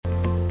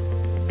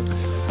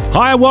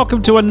Hi, and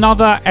welcome to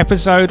another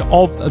episode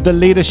of The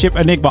Leadership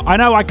Enigma. I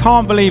know, I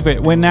can't believe it.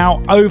 We're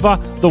now over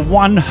the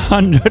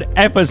 100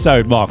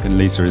 episode mark, and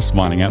Lisa is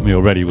smiling at me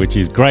already, which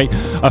is great.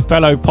 A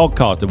fellow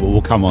podcaster, but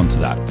we'll come on to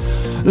that.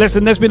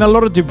 Listen, there's been a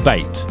lot of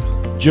debate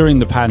during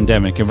the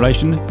pandemic in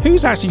relation to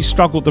who's actually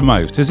struggled the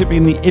most. Has it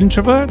been the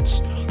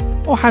introverts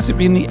or has it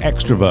been the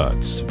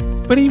extroverts?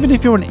 But even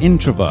if you're an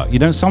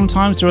introvert,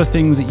 sometimes there are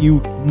things that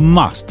you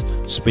must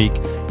speak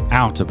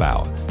out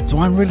about. So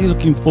I'm really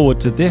looking forward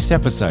to this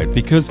episode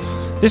because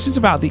this is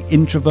about the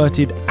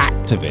introverted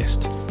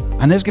activist.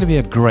 And there's going to be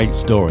a great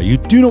story. You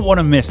do not want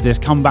to miss this.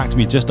 Come back to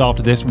me just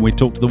after this when we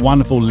talk to the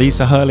wonderful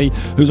Lisa Hurley,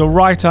 who's a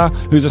writer,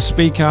 who's a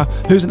speaker,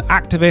 who's an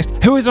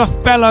activist, who is a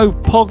fellow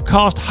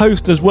podcast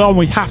host as well. And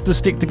we have to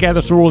stick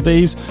together through all of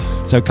these.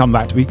 So come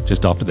back to me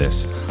just after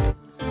this.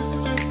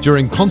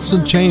 During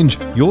constant change,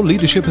 your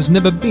leadership has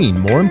never been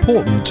more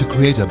important to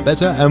create a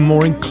better and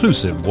more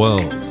inclusive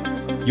world.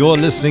 You're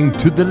listening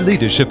to The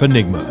Leadership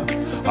Enigma,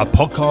 a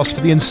podcast for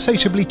the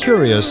insatiably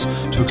curious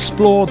to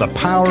explore the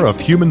power of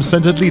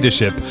human-centered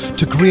leadership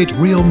to create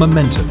real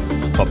momentum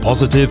for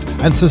positive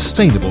and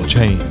sustainable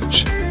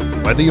change.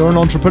 Whether you're an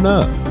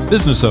entrepreneur,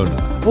 business owner,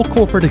 or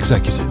corporate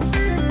executive,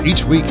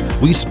 each week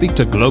we speak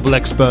to global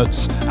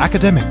experts,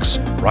 academics,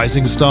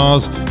 rising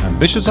stars,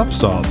 ambitious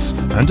upstarts,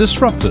 and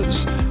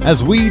disruptors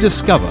as we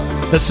discover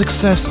that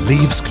success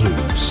leaves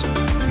clues.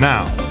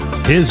 Now,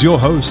 here's your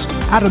host,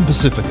 Adam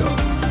Pacifico.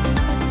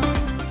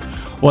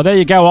 Well, there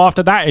you go.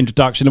 After that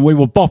introduction, and we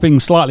were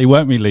bopping slightly,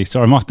 weren't we, Lisa?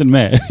 I must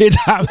admit, it's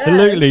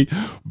absolutely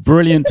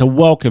brilliant to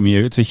welcome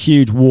you. It's a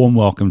huge, warm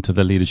welcome to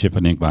the Leadership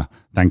Enigma.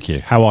 Thank you.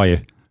 How are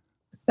you?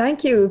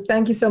 Thank you.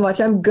 Thank you so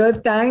much. I'm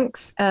good,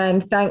 thanks.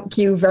 And thank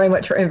you very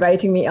much for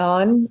inviting me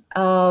on.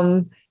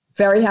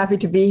 Very happy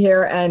to be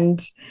here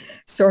and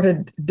sort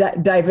of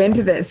dive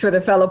into this with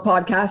a fellow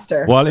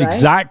podcaster. Well, right?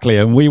 Exactly.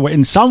 And we were,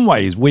 in some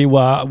ways, we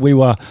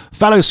were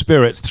fellow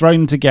spirits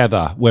thrown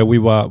together where we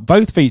were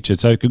both featured.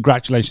 So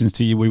congratulations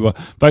to you. We were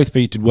both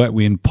featured, weren't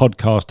we, in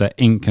Podcaster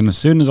Inc. And as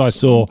soon as I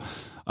saw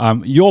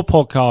your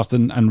podcast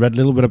and read a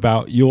little bit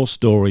about your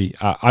story,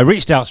 I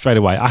reached out straight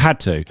away. I had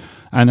to.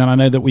 And then I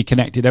know that we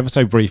connected ever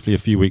so briefly a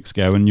few weeks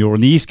ago, and you're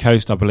on the East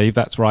Coast, I believe.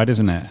 That's right,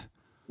 isn't it?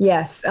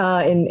 Yes,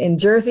 in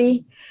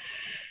Jersey,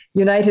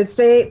 United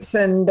States,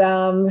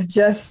 and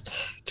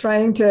just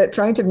trying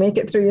to make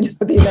it through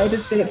the United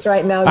States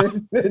right now.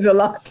 There's a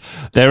lot.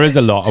 There is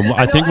a lot.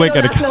 I think we're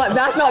going to.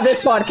 That's not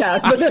this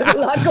podcast, but there's a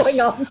lot going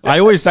on. I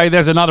always say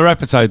there's another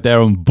episode there,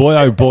 and boy,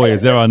 oh boy,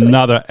 is there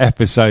another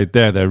episode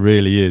there. There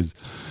really is.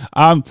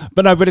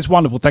 But it's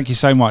wonderful. Thank you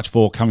so much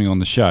for coming on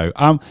the show.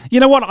 You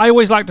know what? I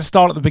always like to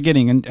start at the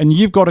beginning, and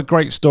you've got a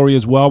great story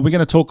as well. I'm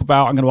going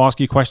to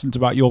ask you questions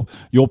about your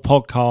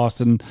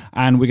podcast,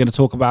 and we're going to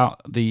talk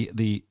about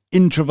the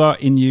introvert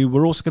in you.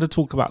 We're also going to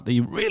talk about the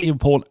really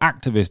important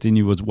activist in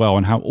you as well,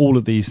 and how all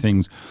of these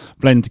things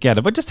blend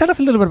together. But just tell us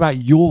a little bit about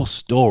your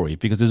story,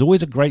 because there's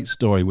always a great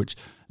story which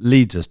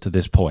leads us to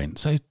this point.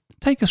 So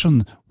take us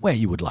from where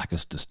you would like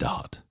us to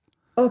start.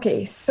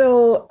 Okay,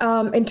 so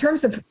in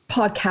terms of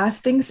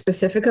podcasting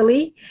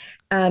specifically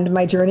and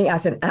my journey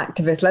as an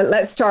activist,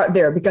 let's start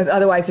there, because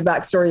otherwise the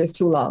backstory is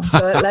too long.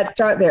 So let's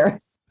start there.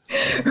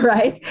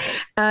 Right.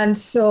 And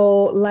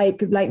so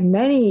like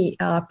many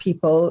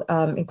people,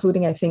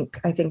 including I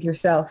think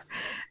yourself,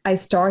 I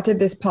started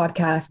this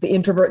podcast, The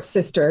Introvert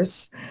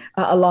Sisters,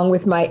 along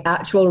with my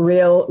actual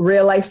real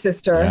life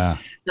sister,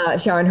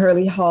 Sharon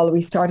Hurley Hall.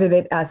 We started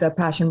it as a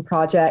passion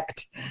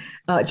project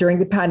during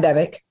the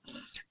pandemic.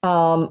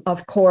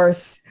 Of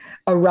course,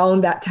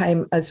 around that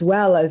time, as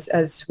well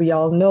as we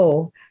all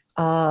know,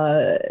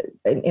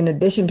 in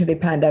addition to the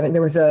pandemic,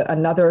 there was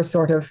another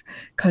sort of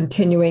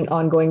continuing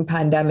ongoing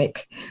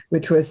pandemic,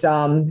 which was,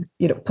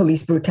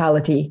 police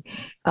brutality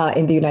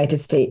in the United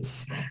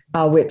States,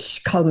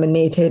 which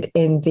culminated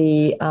in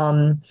the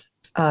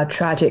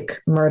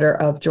tragic murder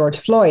of George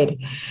Floyd.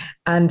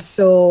 And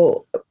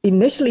so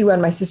initially, when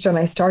my sister and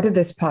I started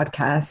this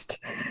podcast,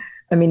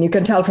 I mean, you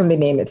can tell from the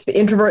name, it's the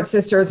Introvert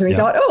Sisters. And we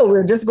thought,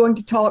 we're just going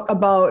to talk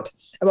about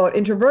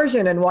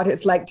introversion and what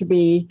it's like to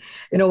be,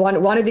 one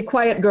of the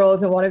quiet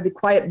girls and one of the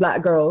quiet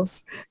Black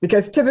girls.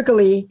 Because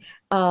typically,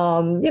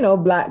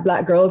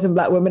 Black girls and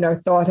Black women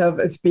are thought of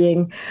as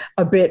being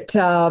a bit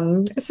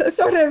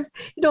sort of,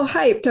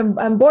 hyped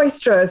and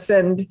boisterous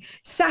and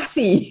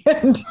sassy.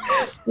 And,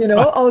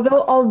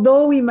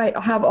 although we might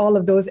have all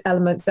of those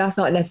elements, that's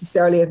not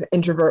necessarily as an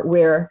introvert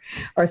where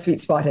our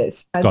sweet spot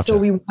is. And Gotcha. So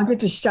we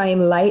wanted to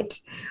shine light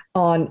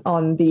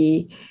on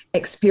the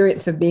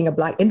experience of being a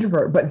Black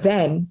introvert. But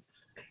then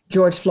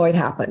George Floyd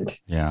happened.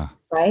 Yeah.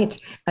 Right.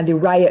 And the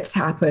riots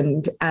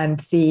happened and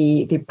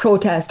the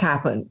protests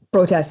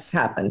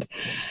happened.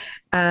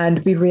 And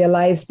we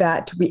realized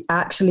that we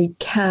actually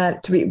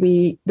can't,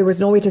 there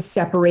was no way to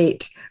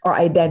separate our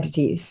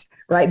identities,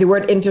 right? The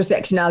word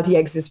intersectionality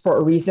exists for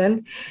a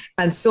reason.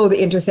 And so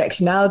the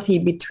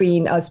intersectionality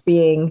between us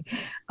being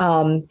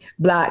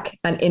Black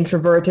and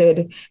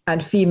introverted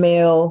and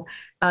female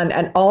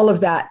and all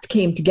of that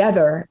came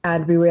together.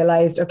 And we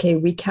realized, okay,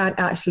 we can't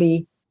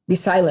actually be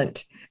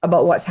silent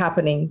about what's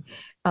happening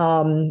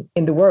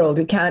in the world.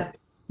 We can't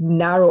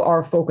narrow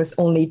our focus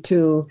only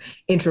to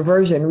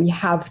introversion. We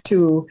have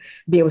to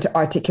be able to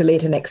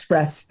articulate and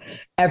express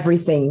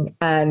everything.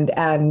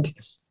 And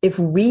if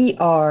we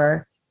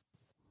are,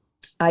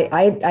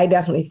 I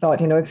definitely thought,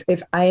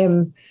 if I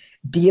am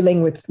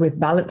dealing with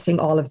balancing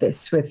all of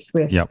this with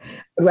Yep.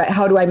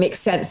 how do I make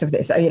sense of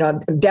this?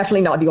 I'm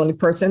definitely not the only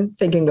person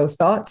thinking those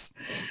thoughts.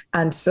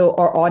 And so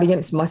our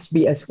audience must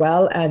be as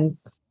well. And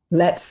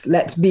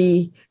let's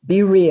be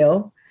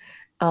real,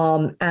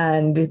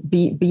 and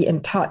be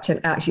in touch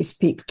and actually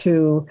speak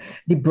to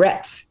the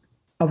breadth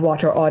of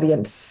what our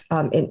audience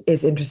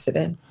is interested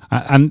in.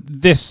 And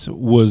this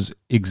was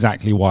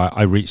exactly why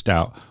I reached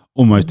out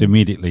almost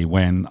immediately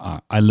when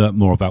I learned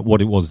more about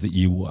what it was that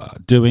you were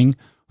doing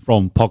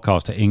from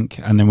Podcast to Inc.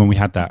 And then when we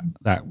had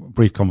that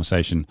brief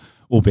conversation,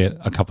 albeit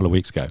a couple of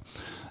weeks ago.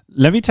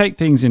 Let me take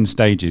things in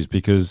stages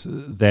because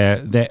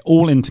they're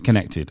all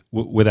interconnected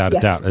without a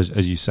doubt,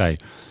 as you say.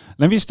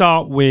 Let me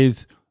start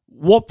with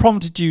what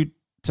prompted you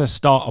to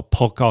start a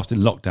podcast in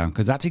lockdown,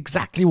 because that's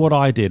exactly what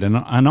I did. And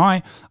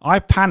I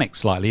panicked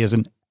slightly as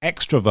an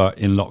extrovert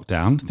in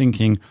lockdown,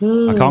 thinking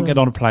I can't get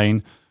on a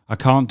plane. I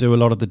can't do a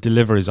lot of the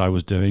deliveries I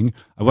was doing.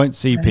 I won't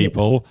see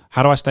people.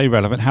 How do I stay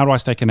relevant? How do I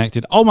stay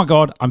connected? Oh my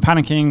God, I'm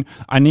panicking.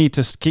 I need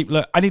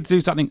to I need to do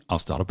something. I'll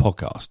start a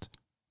podcast.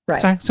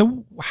 Right.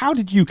 So how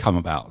did you come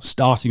about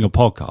starting a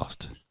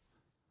podcast?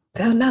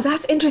 Now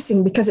that's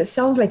interesting, because it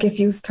sounds like if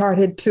you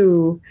started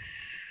to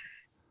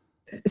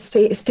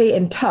stay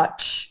in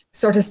touch,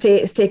 sort of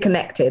stay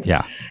connected.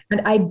 Yeah.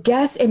 And I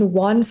guess in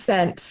one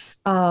sense,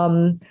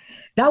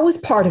 that was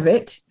part of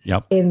it.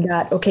 Yep. In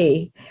that,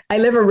 okay, I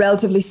live a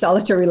relatively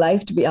solitary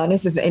life, to be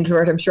honest, as an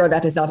introvert. I'm sure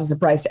that is not a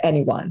surprise to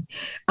anyone.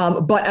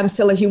 But I'm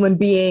still a human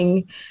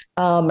being.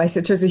 My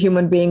sister's a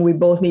human being. We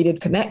both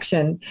needed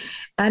connection.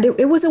 And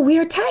it was a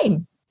weird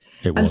time.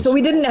 And so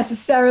we didn't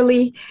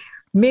necessarily,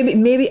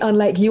 maybe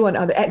unlike you and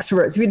other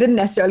extroverts, we didn't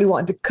necessarily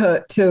want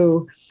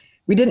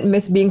we didn't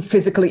miss being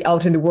physically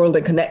out in the world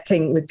and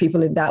connecting with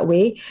people in that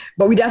way,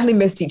 but we definitely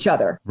missed each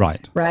other.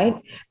 Right.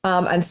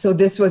 And so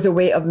this was a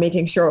way of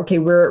making sure, okay,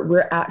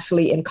 we're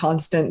actually in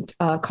constant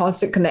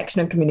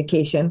connection and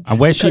communication. And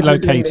where's she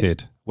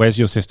located? Where's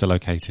your sister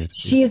located?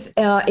 She's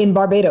in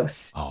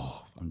Barbados.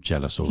 Oh, I'm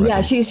jealous already.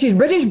 Yeah, she's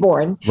British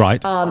born.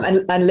 Right.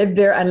 And lived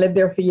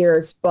there for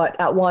years. But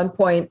at one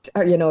point,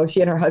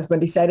 she and her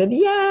husband decided,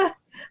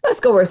 let's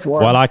go where it's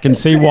warm. Well, I can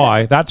see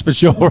why. That's for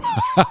sure.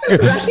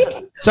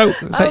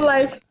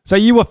 Right? So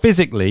you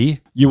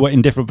were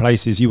in different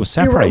places. You were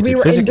separated we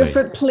were physically. In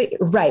different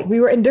right. We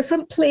were in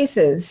different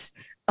places.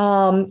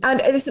 And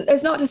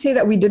it's not to say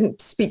that we didn't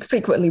speak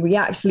frequently. We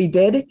actually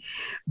did.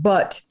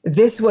 But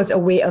this was a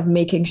way of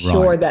making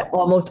sure that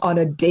almost on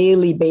a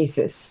daily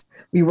basis,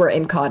 we were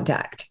in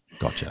contact.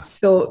 Gotcha.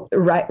 So,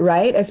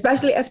 right.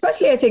 Especially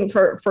I think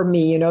for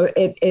me,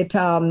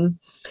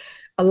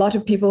 a lot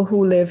of people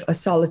who live a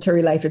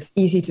solitary life, it's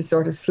easy to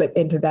sort of slip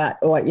into that.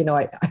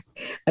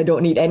 I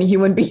don't need any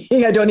human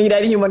being. I don't need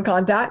any human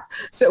contact.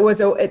 So it was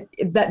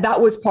that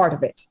was part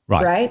of it.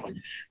 Right.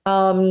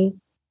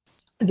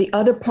 The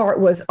other part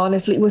was,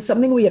 honestly, it was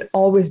something we had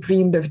always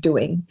dreamed of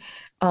doing.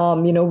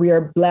 We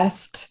are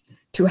blessed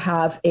to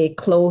have a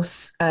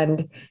close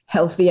and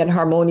healthy and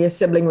harmonious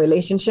sibling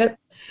relationship.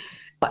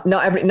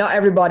 Not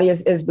everybody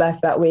is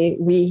blessed that way.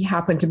 We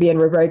happen to be, and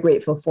we're very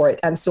grateful for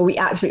it. And so we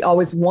actually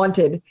always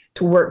wanted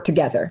to work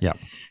together. Yeah.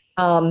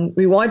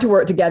 We wanted to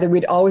work together.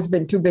 We'd always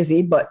been too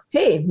busy, but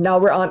hey, now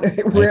we're on.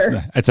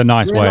 It's a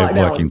nice way of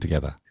working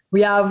together.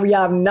 We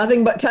have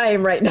nothing but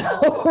time right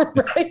now,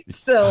 right?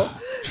 So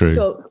true.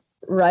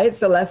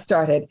 So let's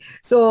start it.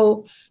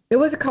 So it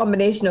was a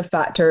combination of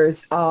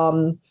factors.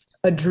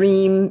 A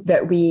dream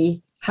that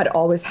we had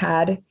always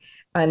had,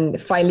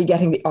 and finally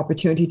getting the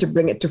opportunity to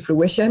bring it to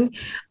fruition,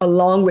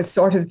 along with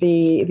sort of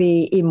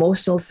the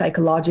emotional,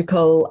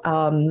 psychological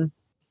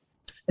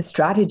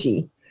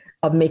strategy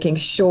of making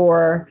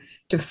sure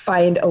to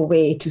find a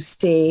way to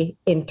stay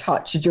in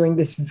touch during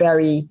this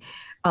very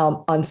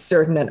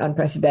uncertain and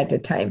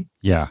unprecedented time.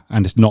 Yeah,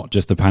 and it's not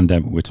just the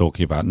pandemic we're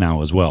talking about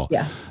now as well.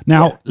 Yeah.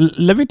 Now,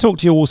 let me talk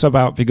to you also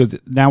about, because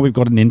now we've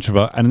got an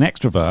introvert and an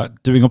extrovert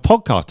doing a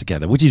podcast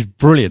together, which is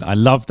brilliant. I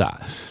love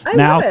that. I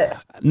love it.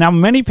 Now,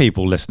 many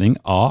people listening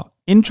are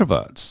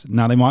introverts.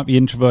 Now, they might be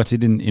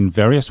introverted in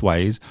various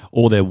ways,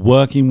 or they're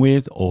working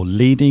with or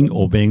leading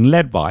or being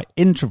led by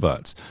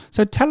introverts.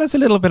 So tell us a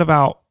little bit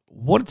about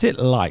what's it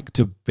like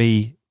to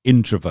be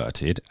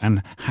introverted,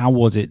 and how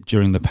was it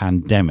during the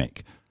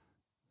pandemic?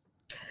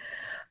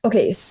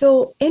 Okay,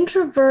 so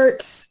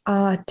introverts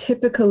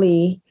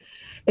typically,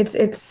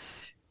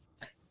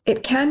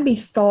 it can be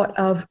thought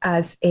of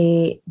as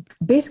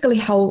basically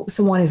how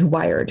someone is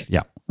wired.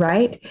 Yeah.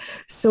 Right.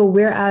 So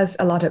whereas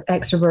a lot of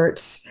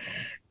extroverts,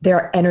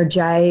 they're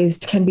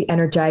can be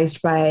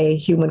energized by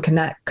human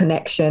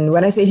connection.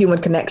 When I say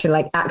human connection,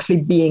 like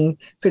actually being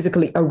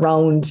physically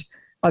around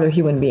other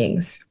human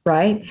beings,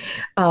 right?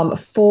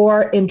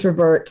 For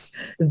introverts,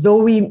 though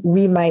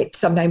we might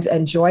sometimes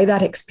enjoy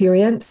that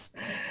experience,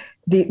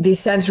 the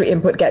sensory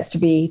input gets to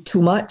be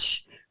too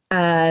much.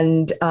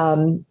 And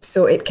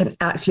so it can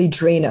actually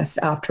drain us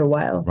after a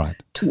while. Right.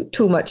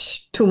 Too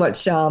much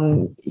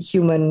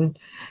human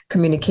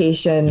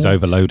communication. It's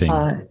overloading.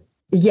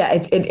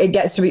 It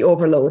gets to be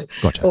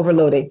Gotcha.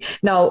 overloading.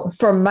 Now,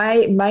 for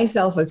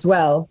myself as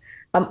well,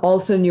 I'm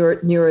also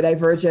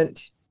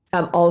neurodivergent.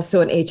 I'm also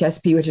an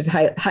HSP, which is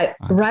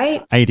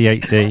right?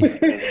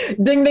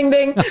 ADHD. Ding, ding,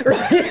 ding.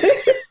 Right?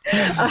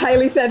 A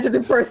highly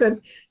sensitive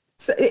person.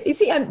 So you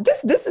see, and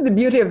this is the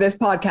beauty of this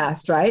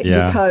podcast, right?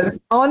 Yeah.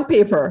 Because on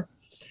paper,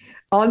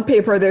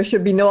 there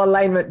should be no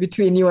alignment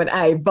between you and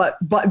I, but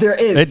there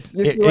is.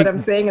 You see what I'm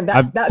saying? And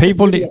that's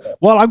people need.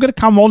 Well, I'm going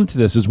to come on to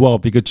this as well,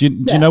 because do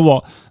you know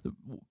what?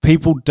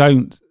 People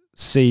don't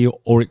see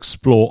or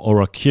explore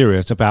or are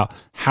curious about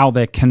how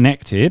they're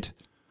connected.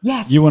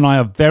 Yes. You and I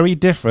are very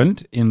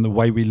different in the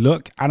way we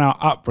look and our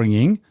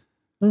upbringing,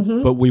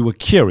 but we were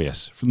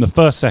curious from the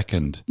first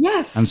second.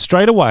 Yes. And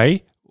straight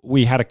away,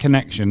 we had a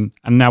connection,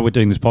 and now we're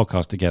doing this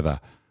podcast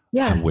together.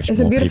 Yeah, I wish it's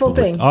more a beautiful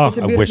people thing.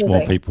 I wish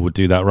more people would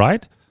do that,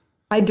 right?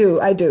 I do.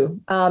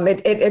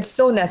 It's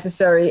so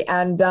necessary.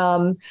 And,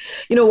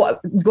 you know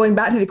what, going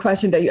back to the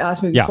question that you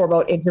asked me before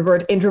about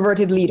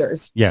introverted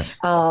leaders. Yes.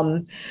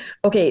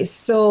 Okay.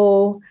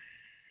 So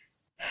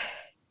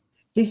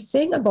the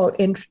thing about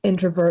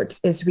introverts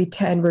is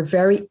we're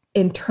very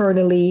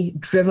internally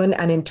driven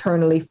and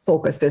internally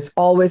focused. There's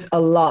always a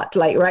lot,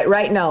 like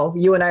right now,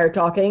 you and I are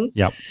talking.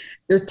 Yep.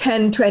 There's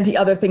 10, 20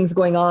 other things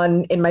going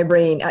on in my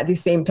brain at the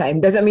same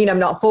time. Doesn't mean I'm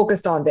not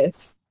focused on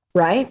this.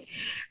 Right.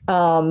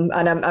 And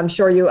I'm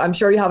sure you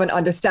have an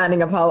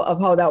understanding of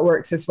how that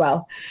works as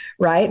well.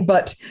 Right.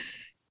 But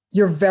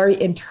you're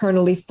very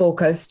internally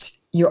focused.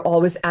 You're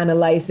always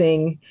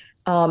analyzing.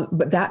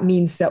 But that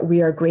means that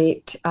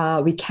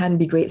we can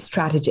be great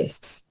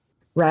strategists.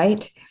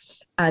 Right.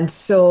 And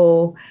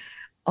so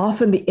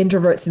often the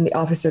introverts in the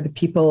office are the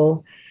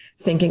people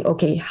thinking,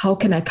 okay, how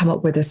can I come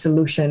up with a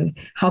solution?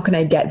 How can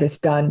I get this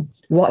done?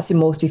 What's the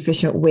most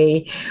efficient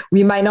way?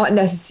 We might not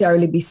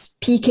necessarily be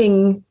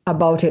speaking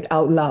about it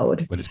out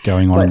loud, but it's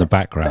going on in the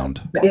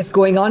background. But it's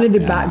going on in the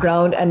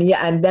background,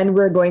 and then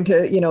we're going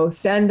to,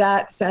 send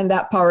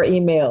that power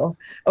email.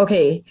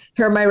 Okay,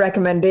 here are my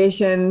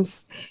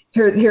recommendations.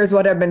 Here's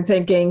what I've been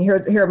thinking.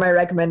 Here are my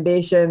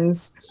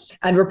recommendations.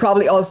 And we're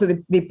probably also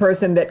the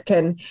person that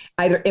can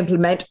either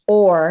implement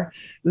or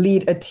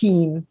lead a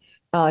team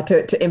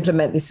to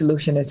implement the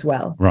solution as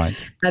well.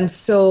 Right. And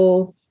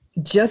so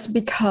just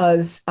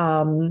because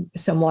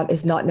someone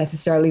is not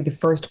necessarily the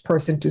first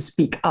person to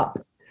speak up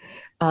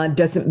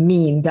doesn't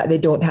mean that they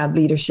don't have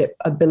leadership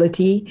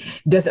ability,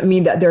 doesn't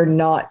mean that they're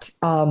not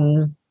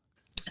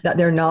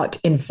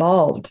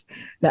involved,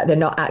 that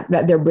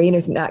their brain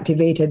isn't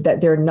activated,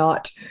 that they're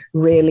not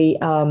really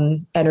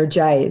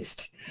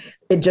energized.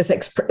 It just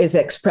is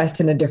expressed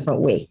in a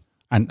different way.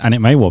 And it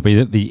may well be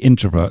that the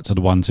introverts are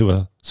the ones who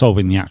are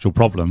solving the actual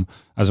problem,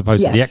 as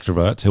opposed to the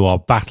extroverts who are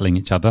battling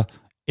each other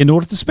in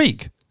order to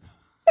speak.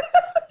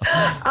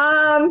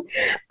 I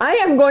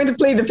am going to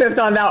plead the fifth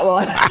on that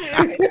one.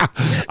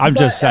 I'm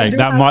just saying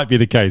that might be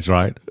the case,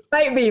 right?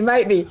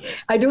 Might be.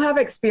 I do have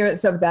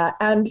experience of that.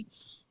 And,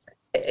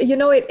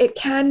 it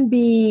can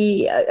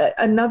be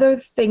another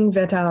thing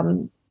that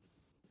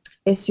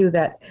issue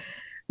that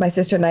my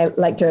sister and I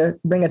like to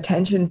bring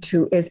attention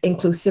to is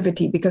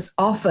inclusivity, because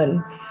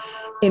often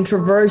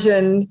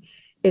introversion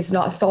is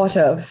not thought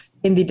of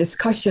in the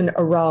discussion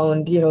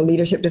around,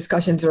 leadership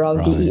discussions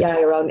around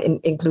DEI, around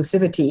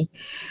inclusivity.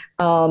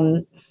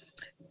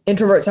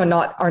 Introverts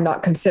are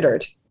not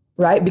considered,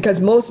 right? Because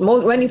most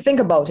when you think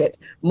about it,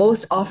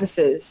 most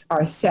offices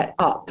are set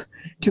up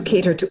to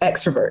cater to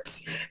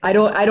extroverts. I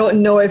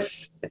don't know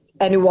if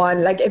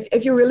anyone, like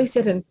if you really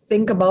sit and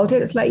think about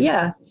it, it's like,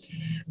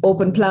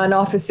 open plan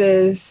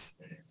offices,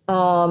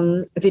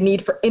 the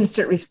need for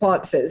instant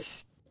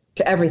responses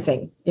to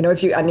everything.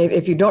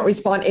 If you don't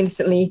respond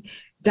instantly,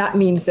 that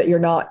means that you're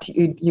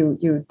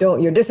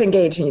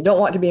disengaged and you don't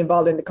want to be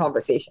involved in the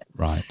conversation.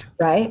 Right.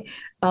 Right.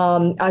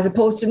 As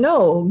opposed to,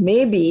 no,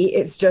 maybe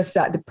it's just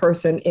that the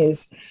person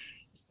is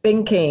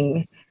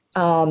thinking,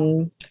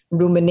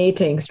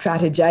 ruminating,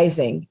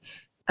 strategizing,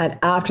 and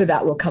after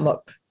that will come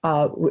up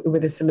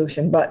with a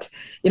solution. But,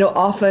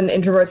 often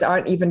introverts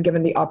aren't even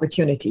given the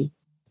opportunity,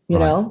 you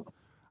know?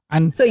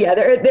 And so,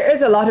 there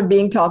is a lot of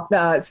being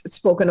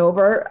spoken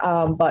over,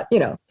 but,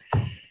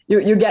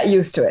 you get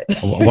used to it.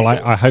 Well,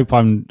 I hope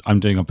I'm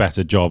doing a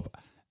better job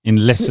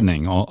in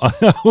listening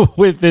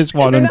with this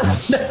one. And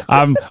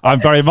I'm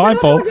very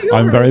mindful.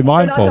 I'm very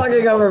mindful. You're not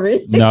talking over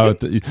me. No.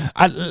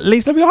 At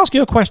least let me ask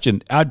you a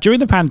question. During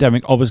the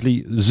pandemic,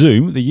 obviously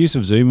Zoom, the use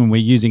of Zoom, and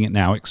we're using it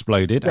now,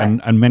 exploded,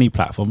 and many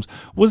platforms.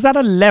 Was that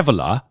a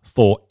leveler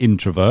for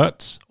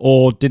introverts,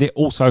 or did it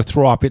also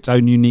throw up its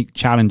own unique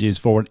challenges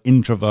for an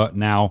introvert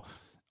now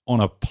on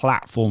a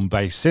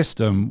platform-based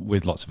system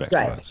with lots of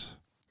extroverts?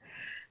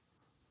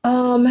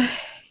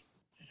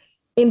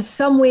 In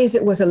some ways,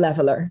 it was a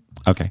leveler.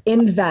 Okay.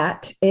 In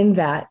that,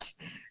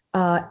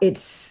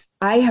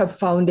 I have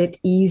found it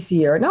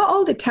easier, not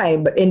all the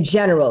time, but in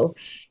general,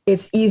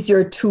 it's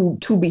easier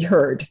to be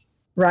heard,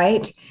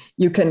 right?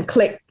 You can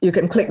click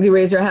the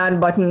raise your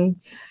hand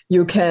button.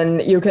 You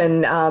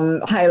can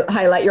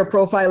highlight your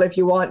profile if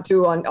you want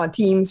to on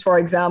Teams, for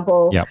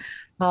example. Yep.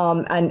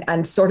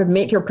 And sort of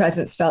make your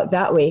presence felt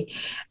that way.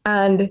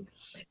 And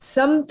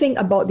something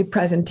about the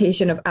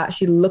presentation of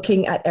actually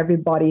looking at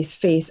everybody's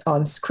face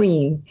on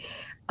screen,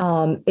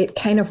 it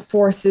kind of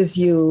forces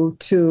you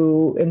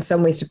to, in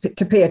some ways,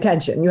 to pay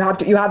attention. You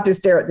have to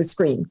stare at the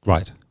screen.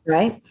 Right.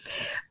 Right.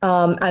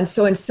 And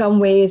so in some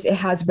ways, it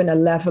has been a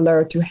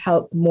leveler to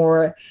help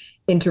more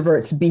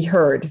introverts be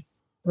heard,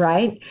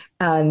 right?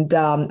 And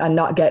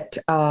not get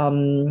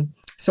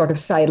sort of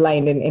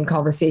sidelined in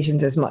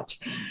conversations as much.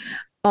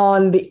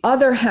 On the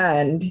other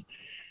hand,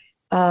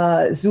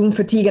 Zoom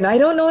fatigue, and I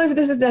don't know if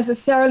this is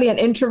necessarily an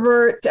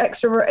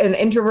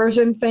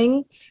introversion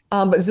thing,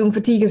 but Zoom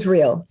fatigue is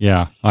real.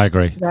 Yeah, I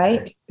agree.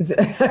 Right?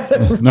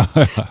 No,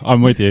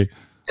 I'm with you.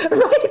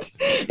 Right.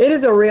 It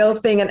is a real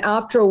thing. And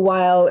after a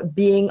while,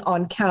 being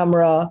on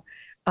camera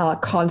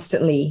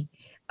constantly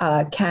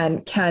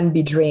can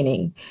be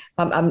draining.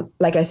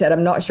 Like I said,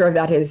 I'm not sure if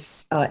that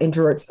is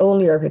introverts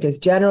only or if it is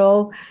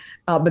general.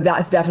 But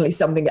that's definitely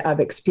something that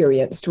I've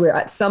experienced, where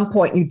at some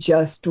point you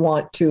just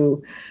want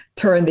to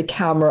turn the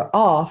camera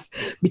off,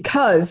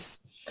 because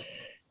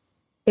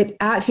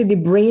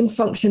the brain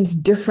functions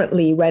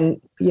differently when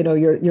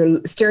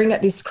you're staring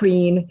at the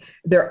screen.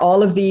 There are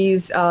all of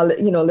these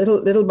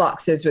little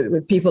boxes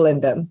with people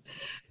in them,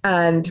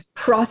 and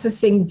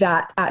processing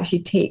that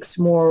actually takes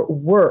more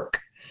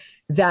work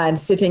than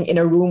sitting in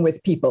a room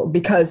with people,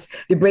 because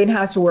the brain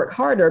has to work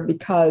harder,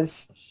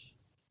 because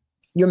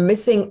you're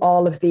missing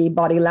all of the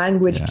body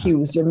language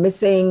cues. You're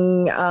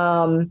missing,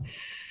 I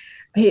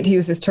hate to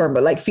use this term,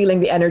 but like feeling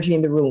the energy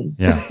in the room,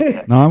 No,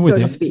 I'm with so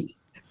you. to speak,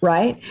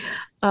 right?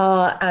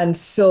 And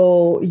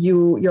so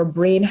your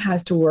brain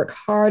has to work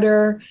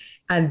harder,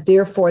 and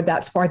therefore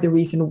that's part of the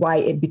reason why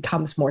it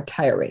becomes more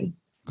tiring.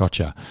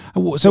 Gotcha.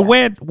 So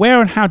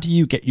where and how do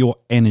you get your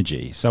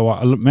energy?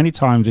 So many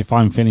times if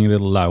I'm feeling a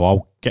little low,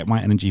 I'll get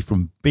my energy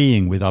from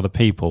being with other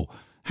people.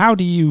 How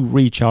do you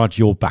recharge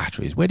your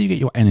batteries? Where do you get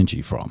your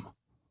energy from?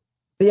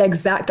 The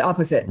exact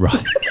opposite.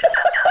 Right.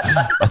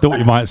 I thought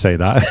you might say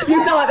that.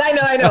 You thought,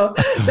 I know.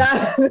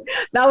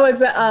 That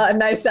was a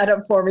nice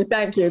setup for me.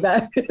 Thank you.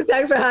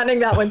 Thanks for handing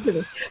that one to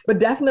me. But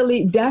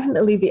definitely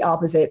the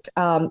opposite.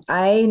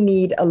 I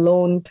need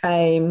alone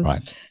time,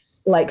 right,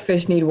 like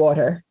fish need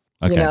water,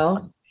 okay.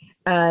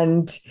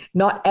 And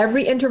not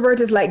every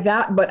introvert is like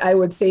that, but I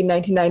would say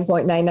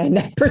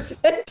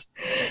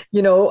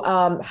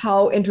 99.999%.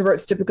 How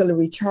introverts typically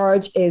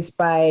recharge is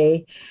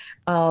by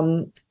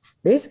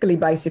basically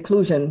by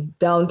seclusion,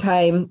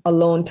 downtime,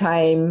 alone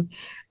time.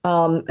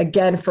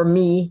 Again, for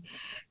me,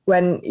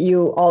 when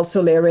you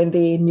also layer in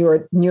the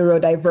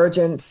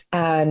neurodivergence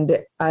and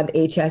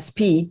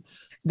HSP,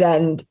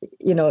 then,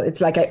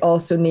 it's like I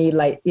also need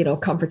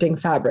comforting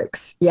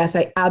fabrics. Yes,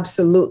 I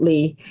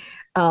absolutely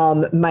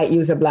might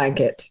use a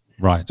blanket.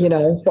 Right.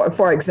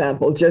 For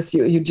example,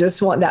 you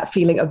just want that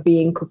feeling of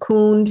being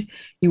cocooned.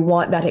 You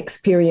want that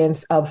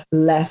experience of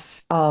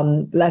less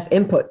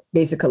input,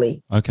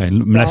 basically. Okay,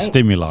 less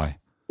stimuli.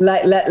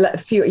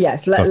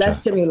 Less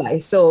stimuli.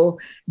 So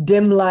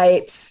dim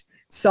lights,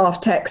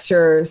 soft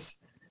textures,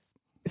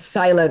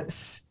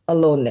 silence,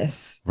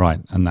 aloneness.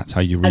 Right, and that's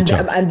how you reach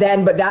out. And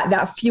then, but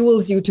that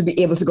fuels you to be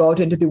able to go out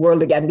into the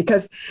world again,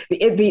 because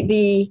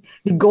the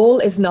goal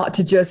is not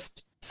to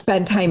just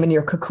spend time in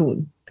your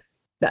cocoon.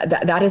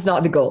 That is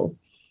not the goal.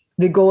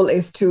 The goal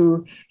is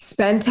to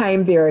spend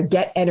time there,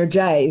 get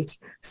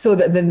energized, so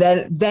that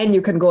then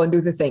you can go and do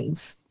the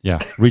things. Yeah,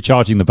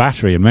 recharging the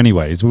battery in many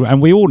ways.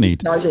 And we all need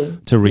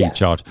to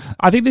recharge. Yeah.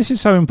 I think this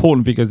is so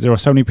important because there are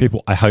so many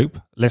people, I hope,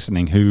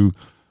 listening who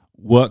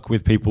work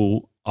with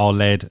people, are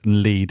led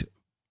and lead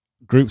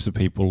groups of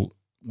people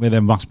where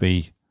there must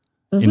be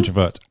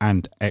introverts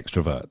and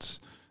extroverts.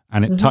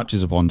 And it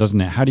touches upon, doesn't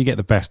it? How do you get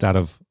the best out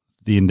of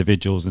the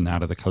individuals and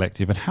out of the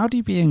collective? And how do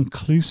you be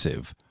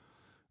inclusive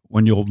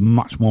when you're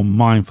much more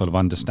mindful of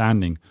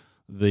understanding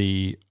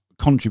the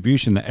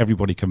contribution that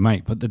everybody can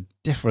make, but the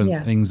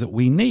different things that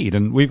we need?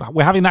 And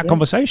we're having that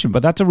conversation,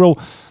 but that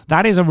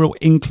is a real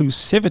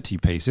inclusivity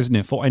piece, isn't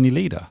it, for any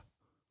leader?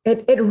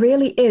 It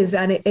really is.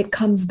 And it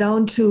comes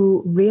down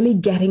to really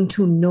getting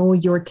to know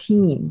your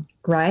team,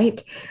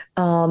 right?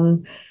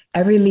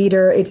 Every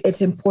leader,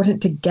 it's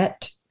important to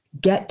get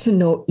to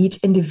know each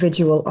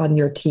individual on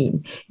your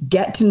team,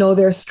 get to know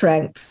their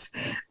strengths.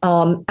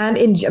 And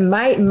in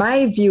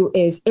my view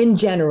is in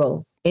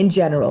general,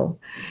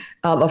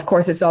 of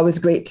course, it's always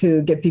great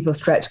to give people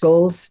stretch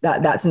goals.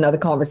 That's another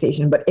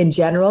conversation. But in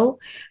general,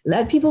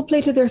 let people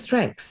play to their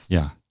strengths.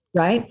 Yeah.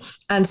 Right.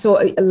 And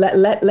so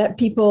let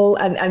people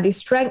and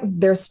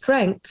their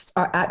strengths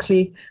are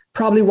actually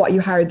probably what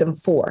you hired them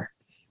for.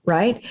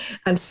 Right.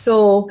 And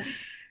so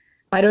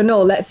I don't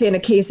know, let's say in a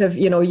case of,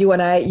 you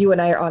and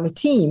I are on a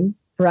team,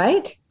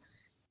 right?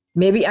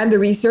 Maybe I'm the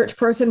research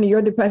person,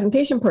 you're the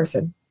presentation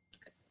person.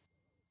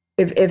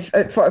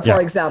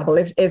 For example,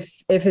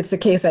 if it's a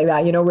case like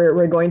that,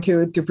 we're going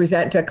to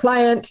present to a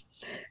client,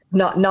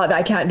 not that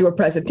I can't do a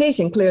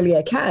presentation, clearly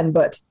I can,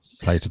 but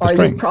Play to the Are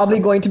strengths. you probably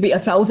going to be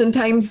 1,000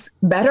 times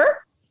better?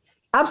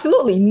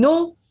 Absolutely.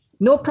 No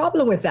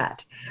problem with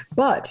that.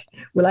 But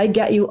will I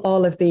get you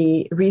all of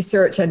the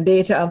research and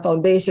data and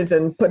foundations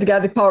and put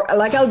together the power?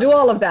 Like, I'll do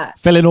all of that.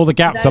 Fill in all the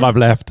gaps that I've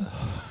left.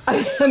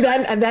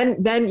 And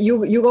then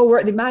you go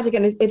work the magic.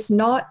 And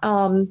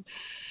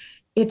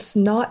it's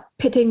not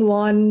pitting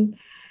one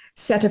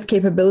set of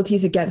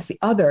capabilities against the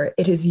other.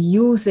 It is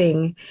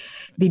using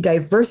the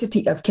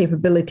diversity of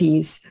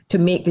capabilities to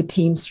make the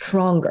team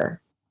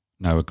stronger.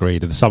 No,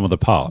 agreed. The sum of the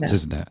parts,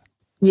 isn't it?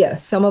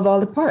 Yes, sum of all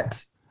the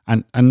parts.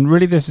 And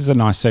really, this is a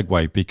nice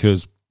segue,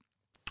 because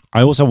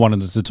I also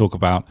wanted us to talk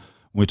about,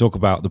 when we talk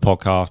about the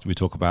podcast, we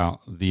talk about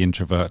the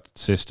Introvert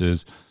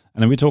Sisters,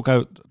 and then we talk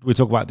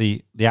about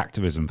the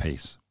activism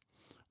piece,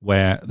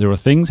 where there are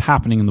things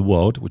happening in the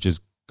world which has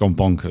gone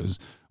bonkers,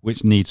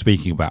 which need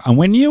speaking about. And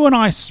when you and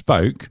I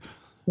spoke,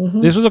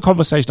 this was a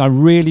conversation I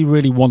really,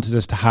 really wanted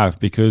us to have,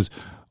 because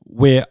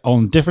we're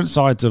on different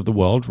sides of the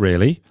world,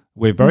 really.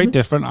 We're very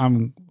different.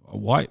 I'm a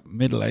white,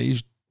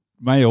 middle-aged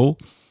male.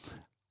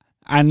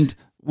 And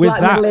with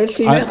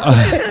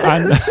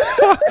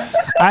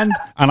and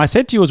I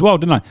said to you as well,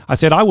 didn't I? I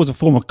said I was a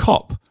former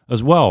cop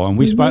as well. And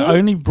we spoke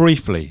only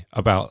briefly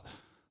about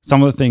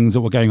some of the things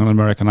that were going on in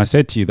America. And I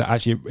said to you that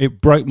actually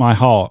it broke my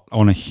heart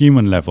on a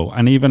human level.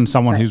 And even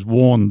someone who's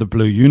worn the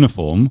blue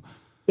uniform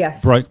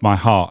broke my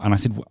heart. And I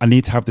said, I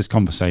need to have this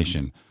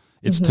conversation.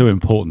 It's too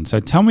important. So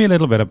tell me a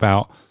little bit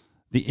about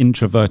the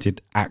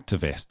introverted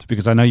activist,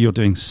 because I know you're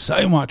doing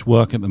so much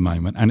work at the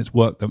moment, and it's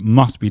work that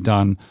must be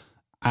done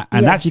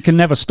and actually can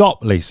never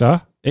stop,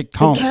 Lisa. It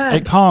can't stop.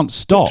 It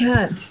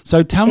can't.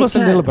 So tell us a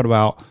little bit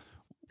about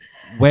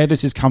where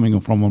this is coming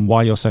from and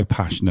why you're so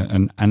passionate,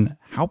 and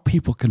how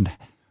people can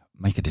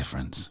make a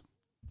difference.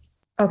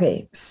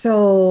 Okay,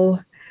 so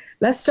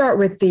let's start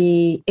with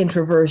the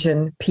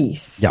introversion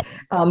piece,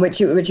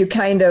 which you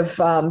kind of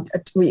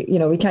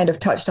we kind of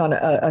touched on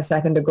a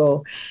second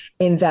ago,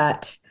 in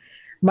that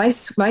my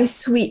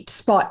sweet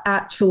spot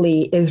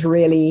actually is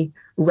really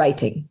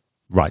writing.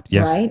 Right.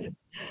 Yes. Right.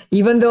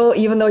 Even though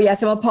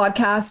yes, I'm a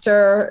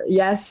podcaster.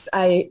 Yes,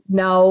 I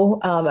now,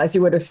 as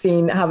you would have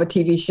seen, have a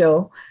TV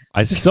show.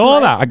 I saw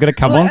that. I'm going to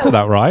come on to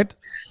that, right?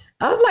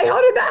 I'm like,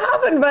 how did that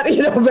happen? But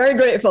very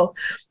grateful.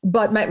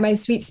 But my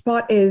sweet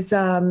spot is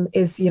the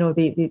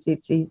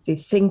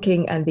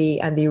thinking and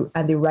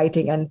the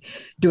writing and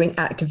doing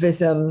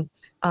activism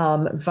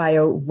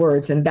via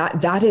words, and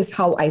that is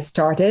how I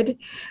started.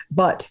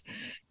 But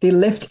the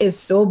lift is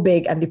so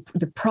big, and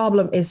the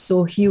problem is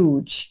so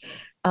huge.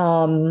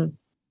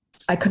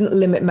 I couldn't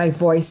limit my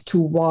voice to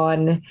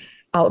one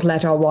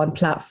outlet or one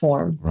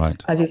platform.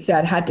 Right. As you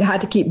said, had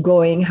to keep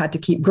going, had to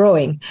keep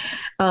growing.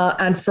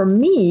 And for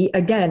me,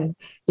 again,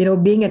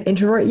 being an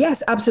introvert,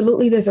 yes,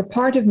 absolutely. There's a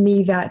part of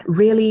me that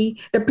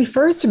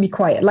prefers to be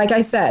quiet. Like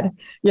I said,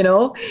 in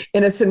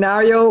a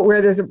scenario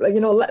where there's,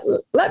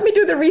 let me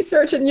do the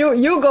research and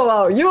you go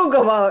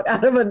out,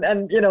 Adam,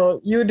 and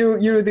you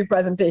do the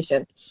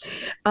presentation.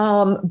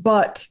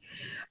 But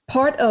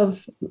part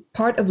of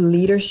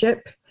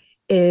leadership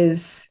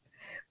is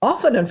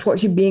often,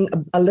 unfortunately, being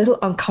a little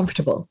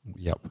uncomfortable.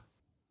 Yep.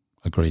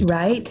 Agreed.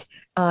 Right?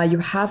 You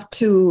have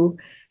to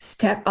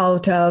step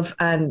out of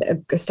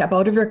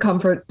your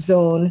comfort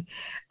zone,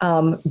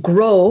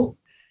 grow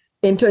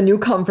into a new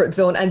comfort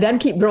zone, and then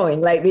keep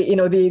growing. Like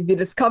the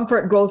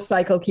discomfort growth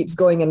cycle keeps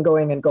going and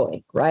going and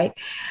going. Right?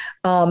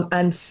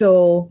 And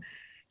so,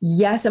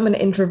 yes, I'm an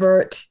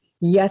introvert.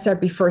 Yes, I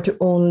prefer to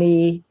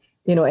only,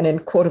 in a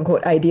quote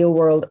unquote ideal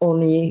world,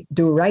 only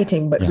do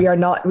writing, but we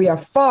are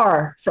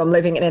far from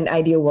living in an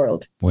ideal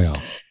world.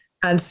 Well,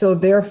 and so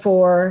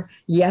therefore,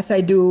 yes,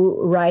 I do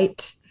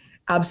write.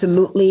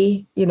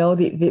 Absolutely.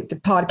 The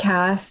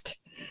podcast,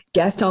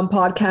 guest on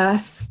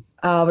podcasts,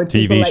 with TV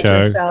people like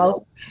show,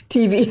 yourself,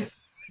 TV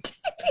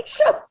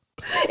show.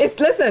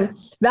 Listen,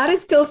 that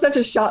is still such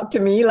a shock to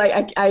me.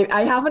 Like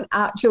I haven't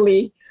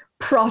actually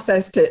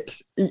processed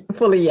it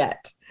fully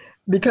yet.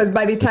 Because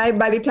by the time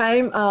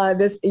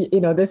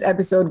this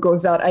episode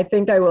goes out, I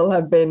think I will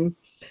have been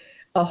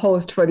a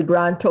host for the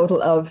grand total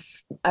of,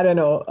 I don't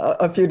know,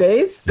 a few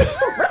days.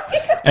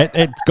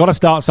 It's got to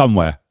start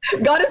somewhere.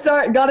 Got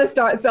to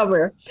start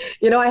somewhere.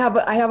 I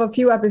have a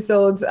few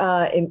episodes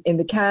in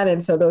the can,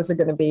 and so those are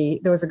going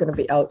to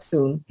be out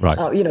soon. Right.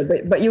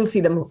 But you'll see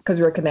them because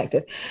we're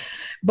connected.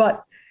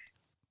 But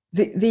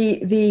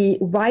the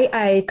why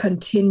I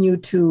continue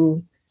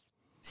to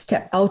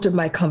step out of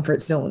my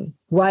comfort zone,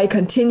 why I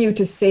continue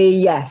to say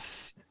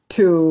yes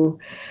to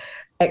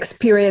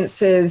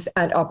experiences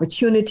and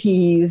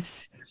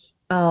opportunities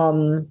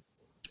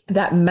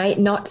that might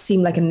not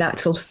seem like a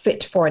natural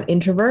fit for an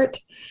introvert,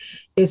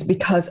 is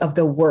because of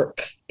the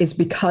work, is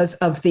because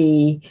of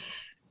the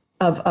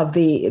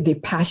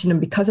passion, and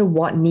because of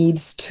what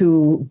needs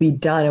to be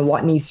done and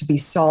what needs to be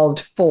solved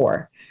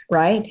for.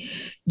 Right?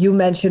 You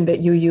mentioned that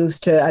you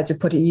used to, as you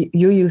put it,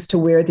 you used to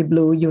wear the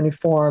blue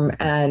uniform,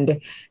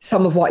 and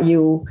some of what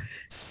you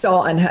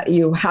saw and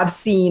you have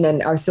seen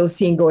and are still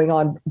seeing going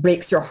on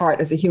breaks your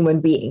heart as a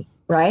human being,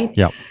 right?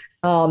 Yeah.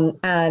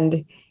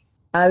 And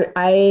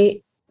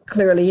I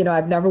clearly,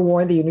 I've never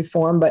worn the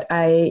uniform, but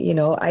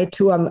I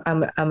too,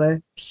 I'm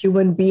a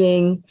human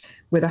being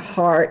with a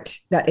heart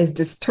that is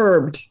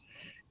disturbed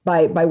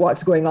by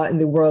what's going on in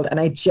the world, and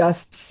I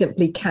just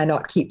simply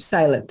cannot keep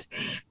silent.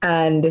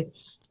 And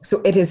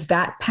so it is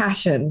that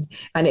passion,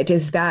 and it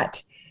is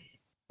that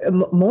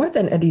more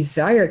than a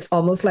desire. It's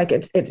almost like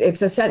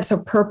it's a sense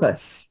of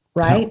purpose.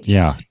 Right?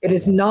 Yeah. It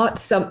is not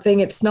something,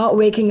 it's not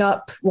waking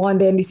up one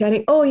day and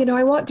deciding, oh,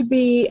 I want to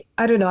be,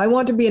 I don't know, I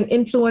want to be an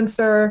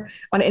influencer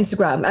on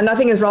Instagram. And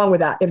nothing is wrong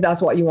with that if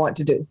that's what you want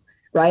to do,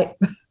 right?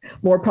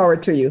 More power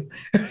to you,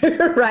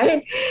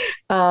 right?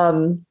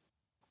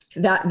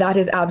 That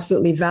is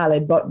absolutely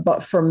valid.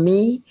 But for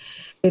me,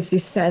 it's the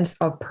sense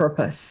of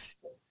purpose,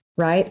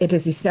 right? It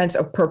is the sense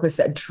of purpose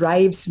that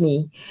drives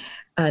me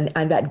and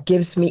that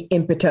gives me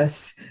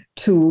impetus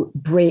to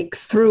break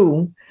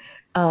through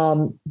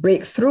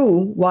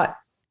what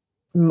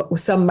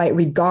some might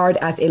regard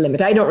as a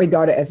limit. I don't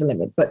regard it as a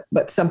limit,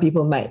 but some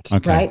people might,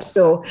 okay. Right?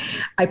 So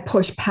I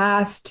push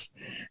past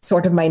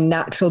sort of my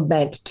natural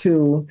bent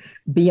to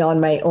be on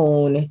my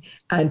own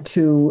and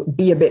to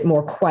be a bit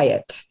more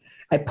quiet.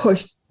 I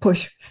push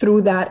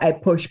through that. I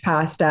push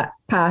past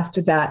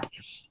that,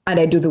 and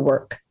I do the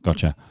work.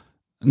 Gotcha.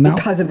 Now,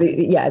 because of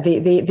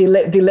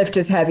the lift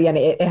is heavy,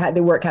 and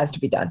the work has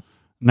to be done.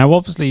 Now,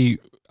 obviously,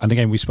 and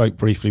again, we spoke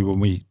briefly when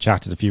we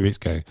chatted a few weeks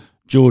ago,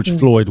 George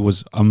Floyd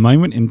was a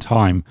moment in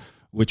time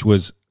which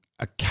was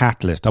a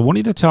catalyst. I want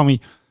you to tell me,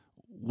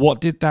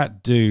 what did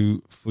that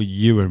do for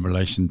you in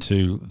relation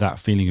to that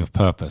feeling of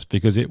purpose?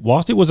 Because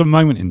whilst it was a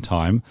moment in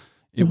time,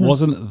 it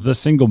wasn't the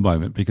single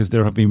moment, because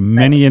there have been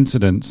many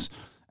incidents,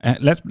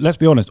 let's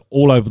be honest,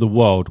 all over the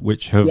world,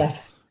 which have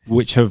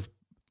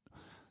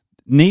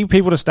need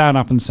people to stand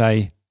up and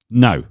say,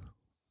 no,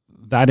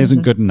 that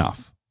isn't good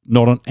enough,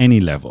 not on any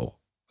level,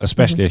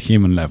 especially a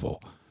human level.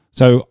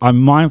 So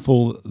I'm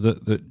mindful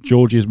that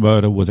George's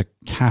murder was a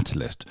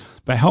catalyst,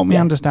 but help me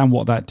understand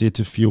what that did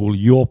to fuel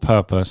your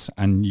purpose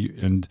and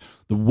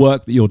the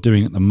work that you're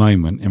doing at the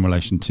moment in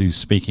relation to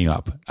speaking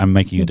up and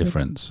making a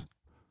difference.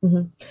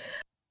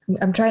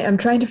 I'm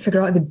trying to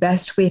figure out the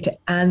best way to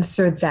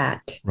answer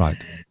that.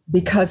 Right.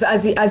 Because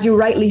as you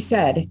rightly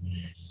said,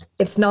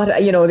 it's not,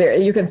 there,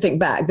 you can think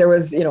back. There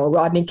was,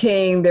 Rodney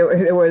King,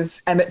 there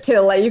was Emmett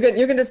Till. Like you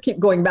can just keep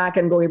going back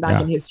in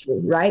history,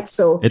 right?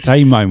 So it's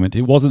a moment.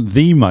 It wasn't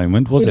the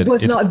moment, was it? It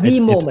was not the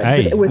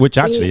moment. Which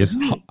actually is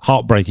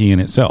heartbreaking in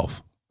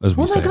itself, as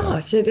we say. Oh my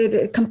gosh,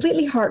 it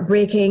completely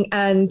heartbreaking.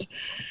 And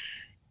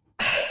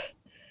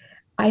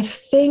I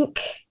think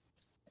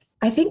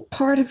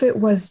part of it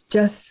was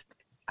just,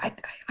 I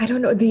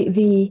don't know,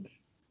 the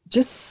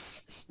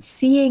just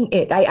seeing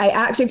it. I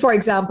actually, for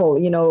example,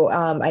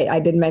 I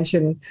did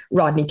mention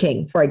Rodney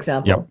King, for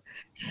example. Yep.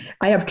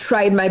 I have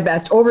tried my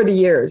best over the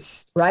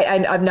years, right?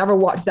 I've never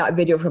watched that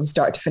video from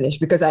start to finish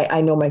because I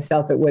know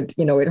myself it would,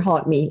 it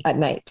haunt me at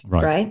night,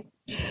 right?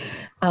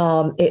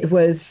 It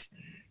was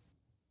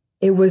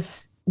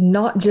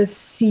not just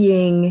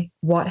seeing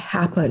what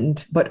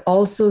happened, but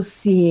also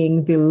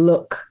seeing the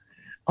look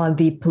on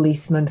the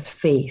policeman's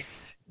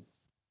face,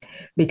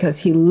 because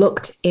he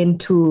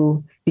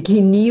knew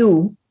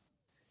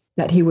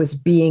that he was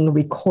being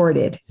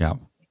recorded. Yeah.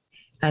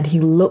 And he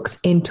looked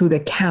into the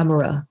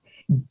camera,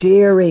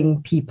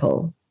 daring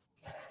people,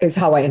 is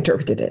how I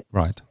interpreted it.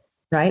 Right.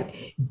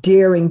 Right?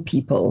 Daring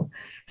people,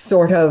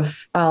 sort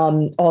of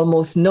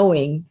almost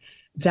knowing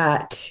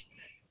that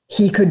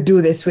he could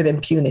do this with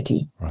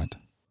impunity. Right.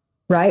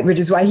 Right? Which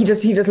is why he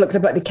just looked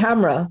up at the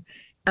camera,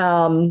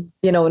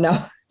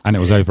 now. And it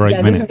was over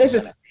 8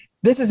 minutes.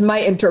 This is my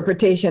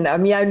interpretation. I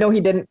mean, I know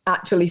he didn't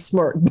actually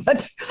smirk,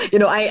 but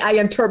I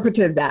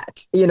interpreted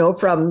that.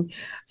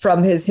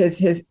 From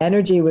his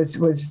energy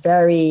was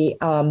very.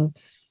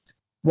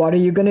 What are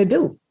you going to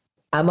do?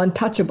 I'm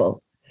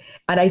untouchable,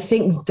 and I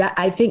think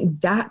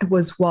that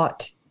was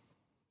what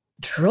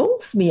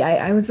drove me.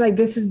 I was like,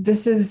 this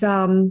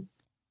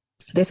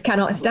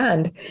cannot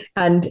stand.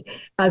 And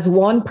as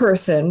one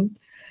person,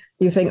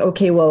 you think,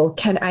 okay, well,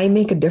 can I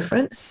make a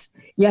difference?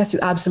 Yes, you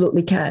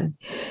absolutely can.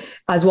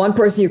 As one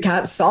person, you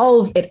can't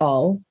solve it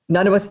all.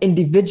 None of us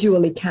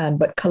individually can,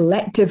 but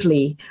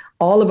collectively,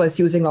 all of us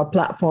using our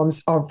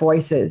platforms, our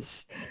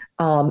voices,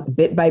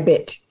 bit by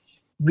bit,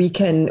 we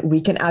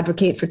can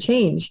advocate for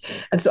change.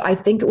 And so I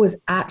think it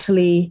was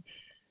actually,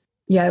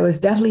 it was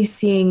definitely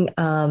seeing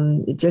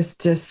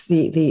just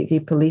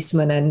the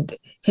policeman and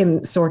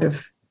him sort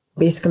of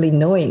basically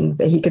knowing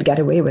that he could get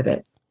away with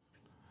it.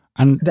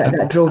 And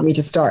that drove me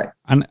to start.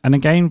 And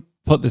again,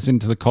 put this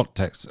into the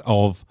context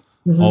of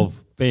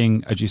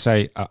being, as you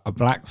say, a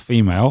black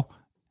female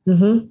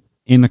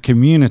in a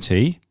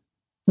community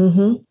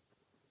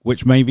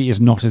which maybe is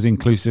not as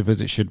inclusive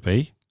as it should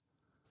be.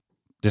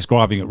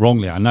 Describing it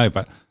wrongly, I know,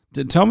 but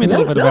tell me a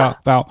little bit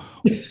about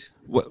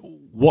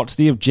what's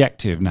the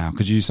objective now?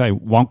 Because you say,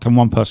 can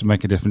one person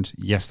make a difference?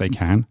 Yes, they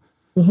can.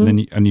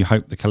 And you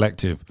hope the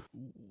collective.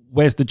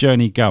 Where's the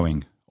journey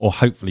going, or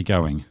hopefully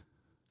going?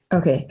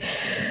 Okay,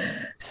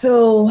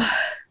 so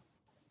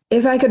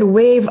if I could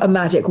wave a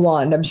magic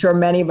wand, I'm sure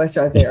many of us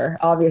are there.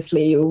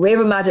 Obviously, you wave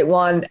a magic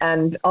wand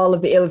and all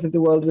of the ills of the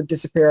world would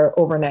disappear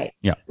overnight.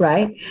 Yeah.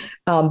 Right.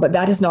 But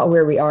that is not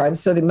where we are. And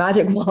so the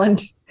magic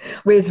wand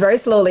waves very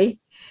slowly.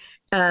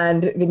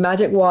 And the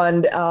magic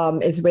wand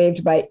is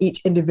waved by each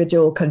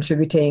individual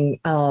contributing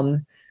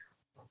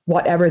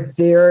whatever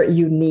their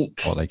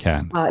unique What they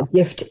can.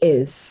 Gift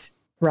is.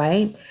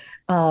 Right.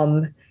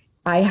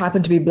 I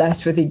happen to be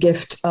blessed with the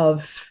gift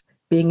of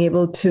being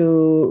able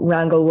to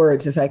wrangle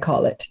words, as I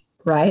call it,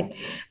 right?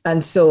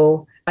 And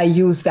so I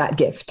use that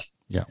gift.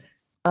 Yeah.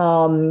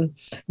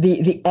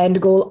 The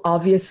end goal,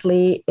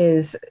 obviously,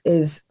 is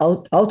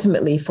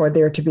ultimately for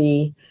there to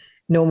be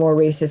no more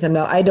racism.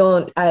 Now, I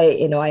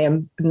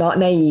am not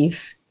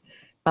naive.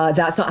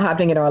 That's not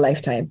happening in our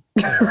lifetime,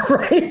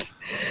 right?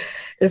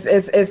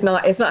 It's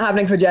not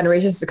happening for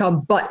generations to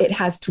come, but it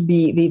has to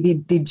be,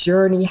 the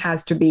journey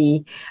has to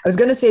be, I was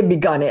going to say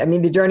begun. I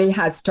mean, the journey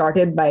has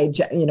started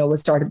was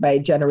started by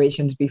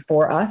generations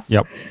before us.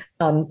 Yep.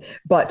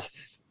 But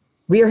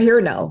we are here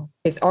now.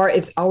 It's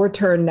our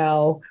turn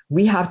now.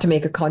 We have to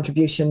make a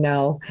contribution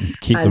now.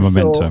 Keep the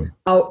momentum.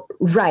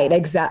 Right,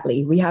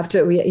 exactly. We have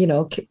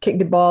to, kick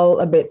the ball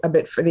a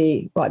bit for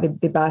the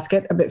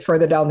basket a bit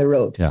further down the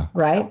road. Yeah.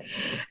 Right.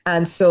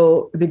 And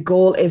so the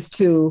goal is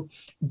to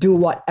do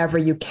whatever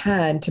you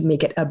can to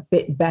make it a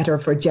bit better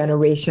for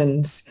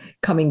generations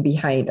coming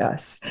behind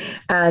us.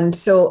 And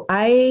so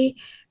I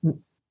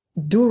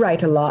do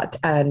write a lot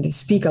and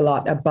speak a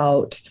lot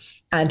about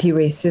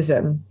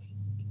anti-racism,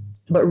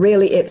 but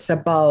really it's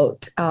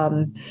about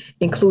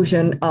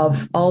inclusion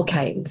of all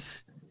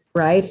kinds,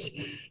 right?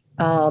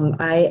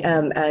 I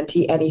am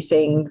anti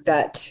anything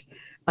that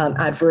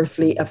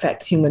adversely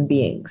affects human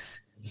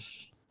beings.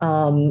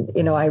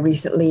 I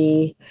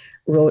recently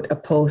wrote a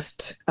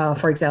post,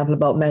 for example,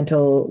 about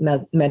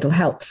mental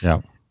health, yeah.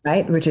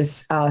 right? Which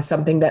is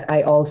something that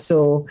I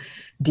also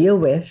deal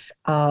with.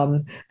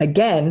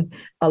 Again,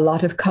 a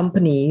lot of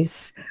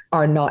companies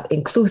are not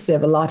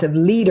inclusive. A lot of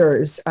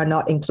leaders are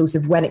not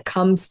inclusive when it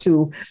comes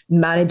to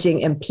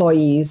managing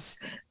employees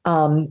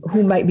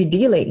who might be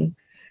dealing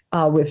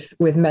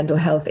with mental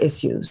health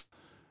issues.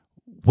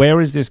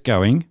 Where is this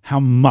going? How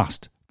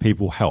must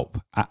people help?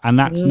 And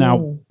that's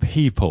now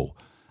people.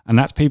 And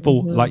that's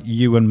people like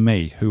you and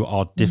me who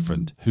are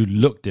different, who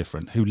look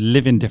different, who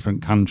live in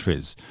different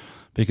countries.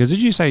 Because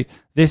as you say,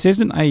 this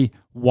isn't a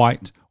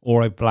white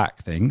or a black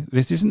thing.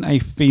 This isn't a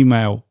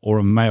female or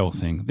a male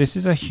thing. This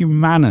is a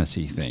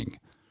humanity thing.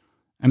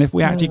 And if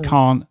we actually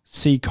can't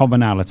see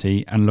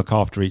commonality and look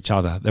after each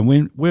other, then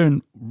we're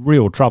in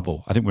real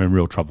trouble. I think we're in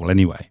real trouble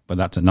anyway, but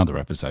that's another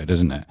episode,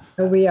 isn't it?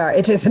 We are.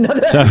 It is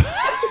another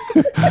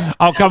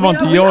I'll come on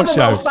to your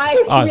show.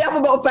 We have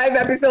about 5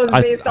 episodes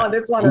based on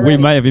this one already.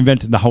 We may have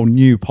invented the whole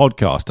new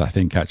podcast, I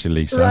think, actually,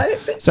 Lisa.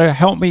 Right? So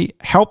help the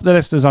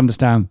listeners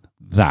understand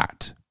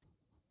that.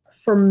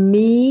 For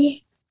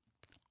me,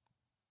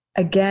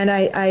 again,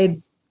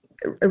 I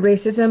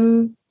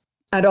racism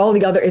and all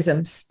the other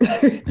isms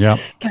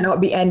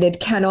cannot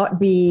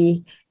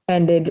be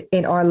ended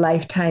in our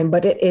lifetime,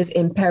 but it is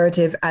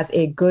imperative as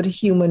a good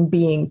human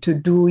being to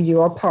do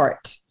your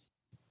part.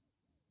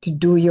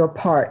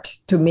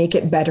 To make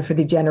it better for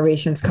the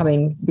generations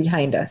coming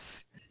behind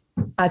us.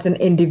 As an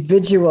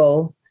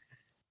individual,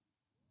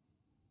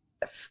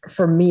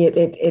 for me,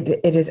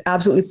 it is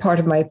absolutely part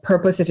of my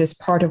purpose. It is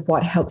part of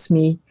what helps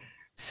me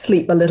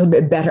sleep a little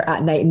bit better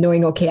at night,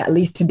 knowing, okay, at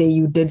least today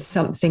you did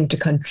something to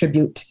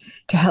contribute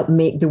to help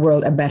make the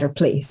world a better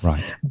place.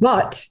 Right.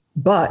 But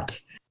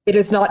it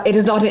is not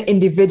an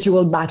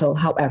individual battle,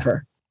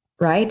 however,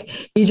 right?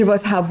 Each of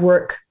us has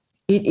work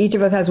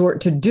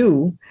to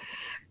do.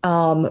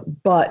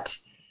 But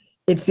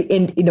it's the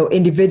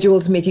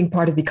individuals making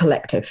part of the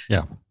collective.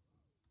 Yeah.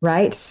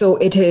 Right. So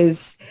it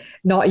is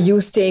not you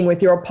staying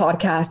with your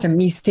podcast and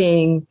me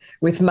staying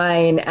with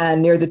mine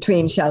and near the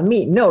twain shall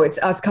meet. No, it's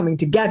us coming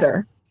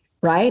together.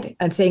 Right.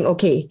 And saying,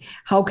 okay,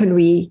 how can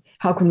we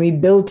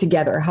build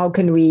together? How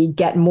can we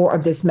get more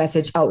of this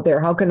message out there?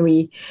 How can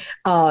we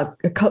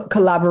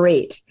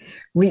collaborate,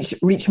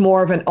 reach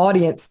more of an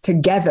audience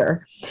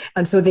together?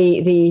 And so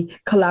the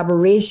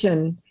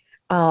collaboration,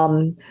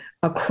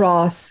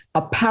 across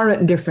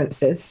apparent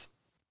differences,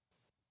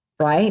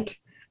 right?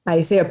 I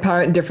say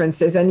apparent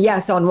differences. And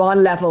yes, on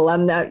one level,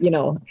 I'm an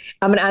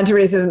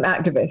anti-racism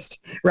activist,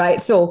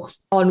 right? So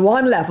on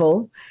one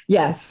level,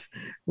 yes,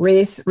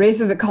 race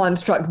is a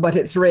construct, but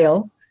it's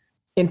real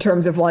in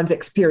terms of one's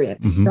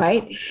experience,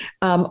 right?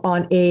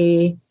 On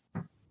a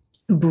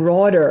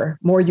broader,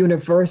 more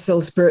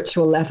universal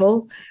spiritual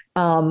level,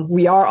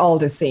 we are all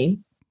the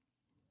same.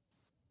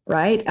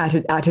 Right,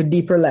 at a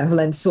deeper level.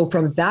 And so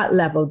from that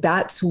level,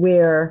 that's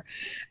where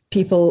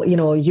people,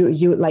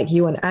 you like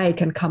you and I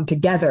can come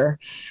together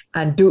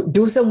and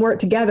do some work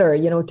together,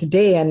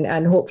 today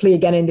and hopefully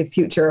again in the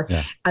future,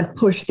 and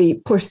push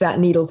that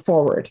needle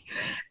forward.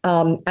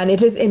 And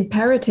it is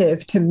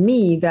imperative to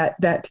me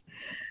that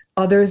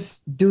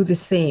others do the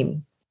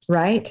same,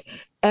 right?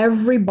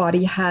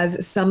 Everybody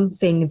has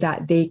something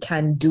that they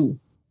can do.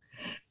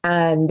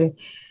 And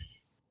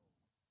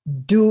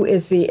Do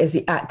is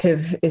the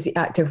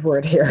active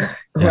word here,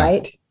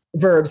 right?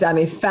 Verbs. I'm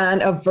a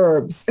fan of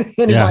verbs.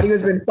 Anybody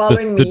who's been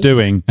following the me.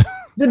 doing.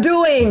 The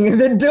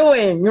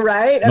doing,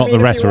 right? Not the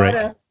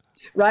rhetoric.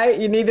 Right?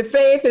 You need the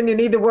faith and you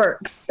need the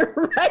works,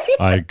 right?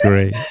 I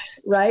agree.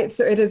 Right?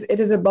 So it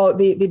is about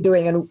the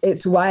doing. And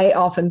it's why I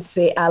often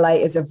say ally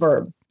is a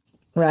verb,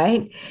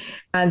 right?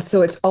 And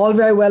so it's all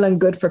very well and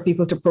good for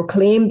people to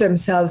proclaim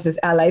themselves as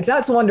allies.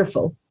 That's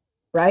wonderful,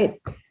 right?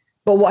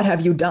 But what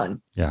have you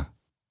done? Yeah.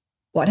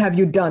 What have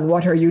you done?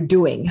 What are you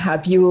doing?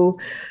 Have you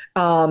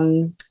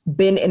been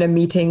in a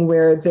meeting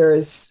where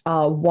there's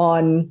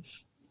one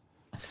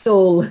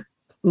sole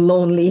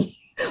lonely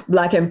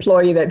Black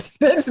employee that's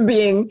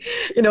being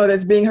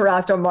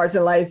harassed or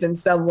marginalized in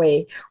some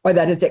way, or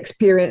that is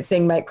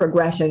experiencing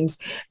microaggressions?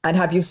 And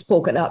have you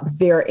spoken up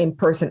there in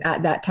person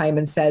at that time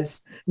and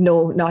says,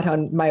 no, not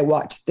on my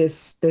watch.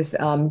 This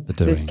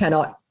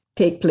cannot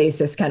take place.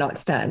 This cannot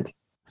stand.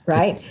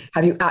 Right?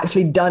 Have you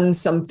actually done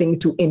something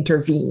to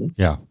intervene?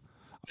 Yeah.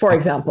 For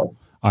example,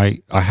 I've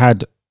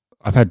had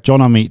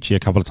John Amici a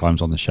couple of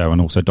times on the show,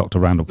 and also Dr.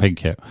 Randall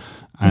Pinkett,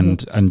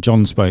 and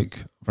John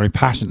spoke very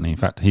passionately. In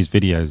fact, his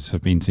videos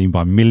have been seen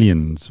by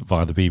millions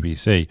via the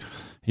BBC.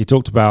 He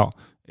talked about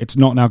it's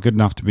not now good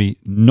enough to be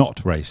not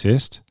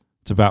racist;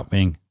 it's about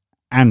being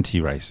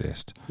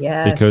anti-racist.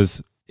 Yes.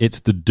 Because it's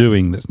the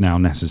doing that's now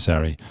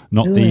necessary,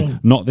 not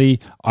the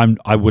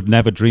I would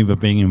never dream of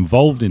being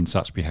involved in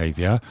such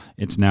behaviour.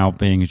 It's now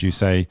being, as you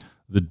say,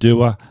 the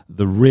doer,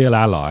 the real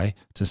ally,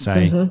 to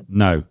say,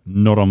 no,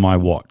 not on my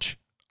watch.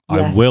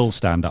 Yes. I will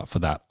stand up for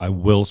that. I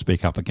will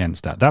speak up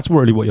against that. That's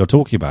really what you're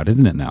talking about,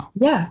 isn't it now?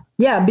 Yeah.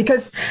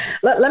 Because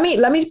let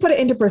me put it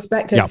into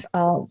perspective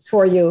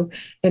for you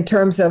in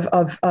terms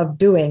of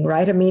doing,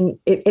 right? I mean,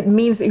 it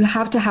means that you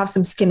have to have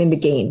some skin in the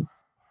game.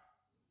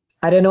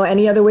 I don't know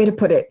any other way to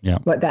put it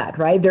but that,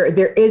 right? There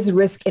is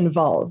risk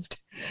involved.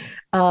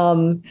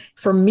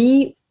 For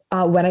me,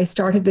 when I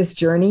started this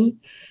journey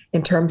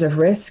in terms of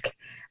risk,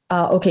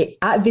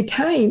 at the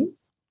time,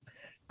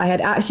 I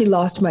had actually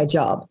lost my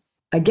job.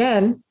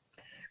 Again,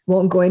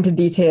 won't go into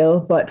detail,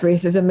 but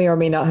racism may or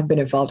may not have been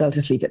involved. I'll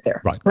just leave it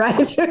there. Right.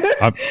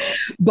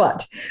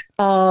 But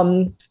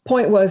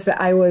point was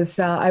that I was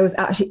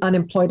actually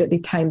unemployed at the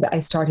time that I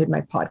started my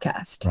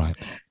podcast. Right.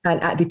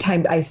 And at the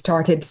time that I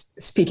started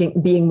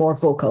speaking, being more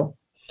vocal.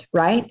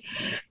 Right.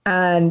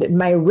 And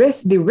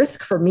the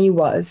risk for me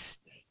was,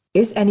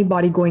 is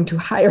anybody going to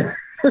hire?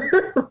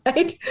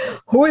 Right?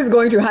 Who is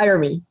going to hire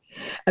me?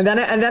 And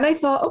then I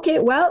thought, okay,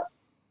 well,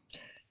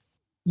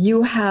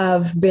 you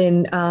have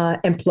been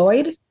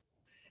employed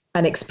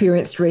and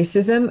experienced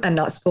racism and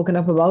not spoken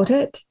up about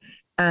it.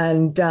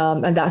 And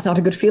that's not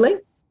a good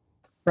feeling,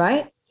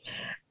 right?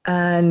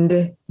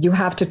 And you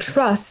have to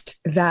trust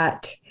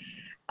that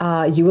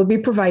you will be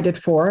provided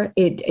for.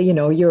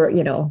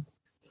 You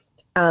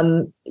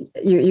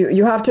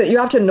have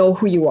to know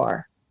who you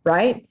are,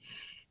 right?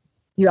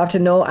 You have to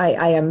know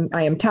I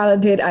am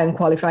talented, I am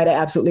qualified,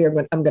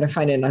 I'm going to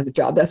find another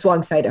job. That's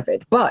one side of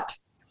it. But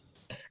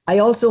I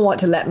also want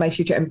to let my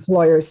future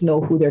employers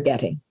know who they're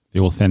getting.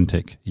 The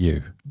authentic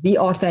you. The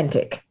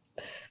authentic.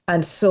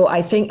 And so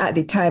I think at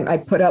the time I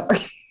put up a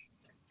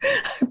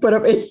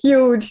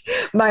huge,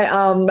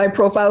 my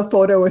profile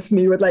photo was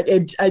me with like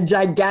a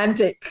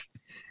gigantic,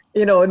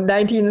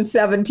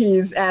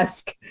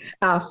 1970s-esque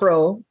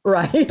afro,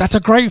 right? That's a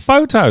great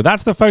photo.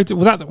 That's the photo.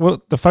 Was that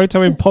the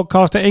photo in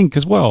Podcaster Inc.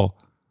 as well?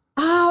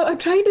 Oh, I'm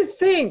trying to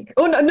think.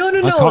 Oh, no,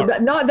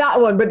 not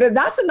that one. But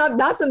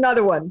that's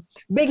another one.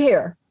 Big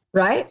hair.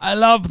 Right? I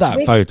love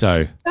that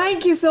photo.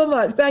 Thank you so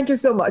much.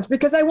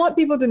 Because I want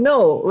people to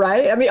know,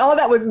 right? I mean, all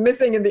that was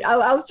missing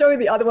I'll show you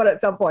the other one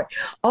at some point.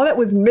 All that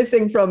was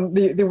missing from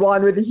the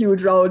one with the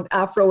huge round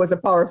afro was a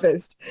power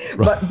fist.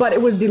 Right. But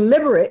it was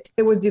deliberate.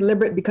 It was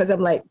deliberate because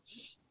I'm like,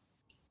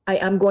 I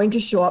am going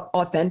to show up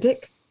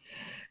authentic.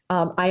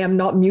 I am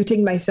not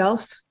muting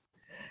myself.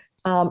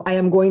 I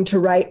am going to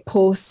write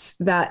posts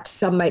that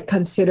some might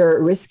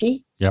consider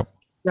risky. Yep.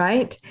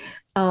 Right?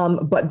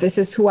 But this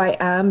is who I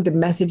am. The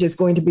message is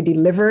going to be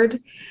delivered.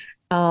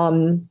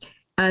 And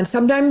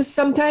sometimes,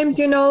 the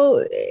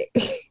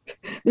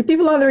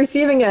people on the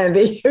receiving end,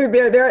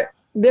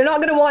 they're not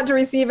going to want to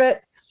receive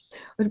it.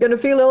 It's going to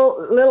feel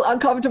a little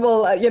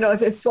uncomfortable,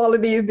 to swallow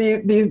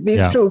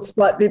these truths.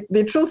 But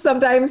the truth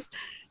sometimes,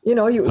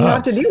 you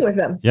have to deal with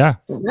them. Yeah.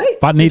 Right.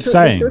 But needs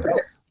saying.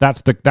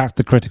 That's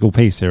the critical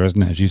piece here,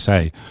 isn't it? As you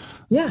say.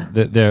 Yeah.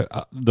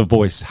 The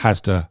voice has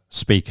to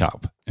speak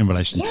up in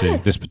relation to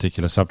this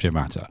particular subject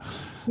matter.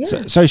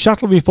 Yeah. So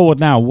shuttle me forward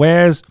now.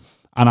 And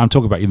I'm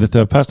talking about you in the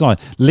third person,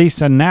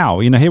 Lisa now.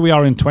 Here we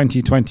are in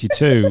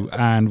 2022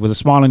 and with a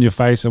smile on your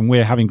face, and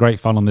we're having great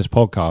fun on this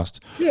podcast.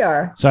 We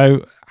are.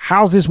 So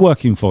how's this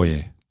working for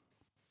you?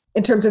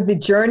 In terms of the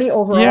journey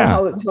overall?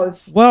 Yeah.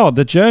 Well,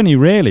 the journey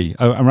really,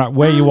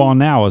 where you are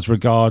now as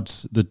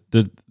regards the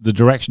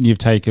direction you've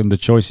taken, the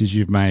choices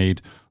you've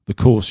made, the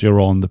course you're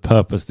on, the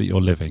purpose that you're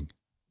living.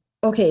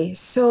 Okay,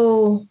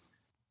 so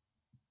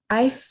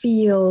I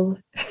feel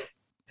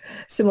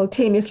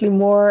simultaneously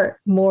more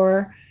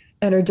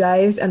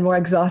energized and more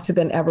exhausted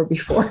than ever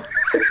before.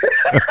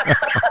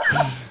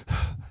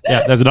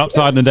 Yeah, there's an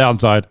upside and a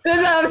downside. There's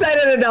an upside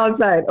and a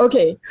downside.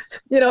 Okay.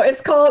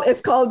 It's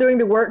called doing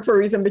the work for a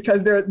reason,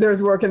 because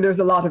there's work and there's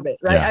a lot of it,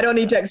 right? Yeah. I don't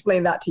need to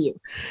explain that to you.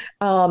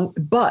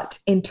 But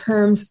in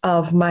terms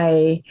of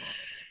my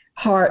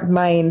heart,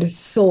 mind,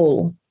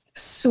 soul,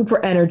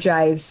 super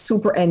energized,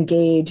 super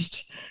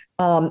engaged.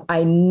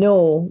 I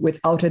know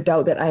without a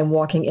doubt that I'm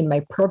walking in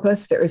my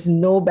purpose. There is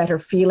no better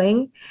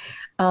feeling.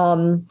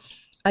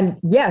 And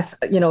yes,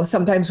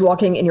 sometimes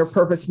walking in your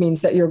purpose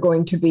means that you're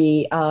going to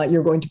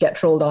get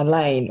trolled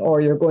online, or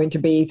you're going to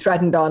be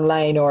threatened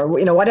online, or,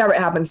 whatever it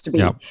happens to be.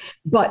 Yeah.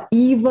 But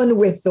even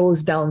with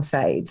those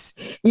downsides,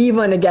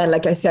 even again,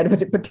 like I said, with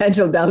the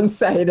potential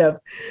downside of,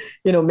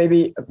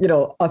 maybe,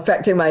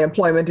 affecting my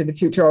employment in the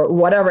future, or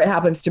whatever it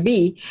happens to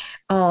be,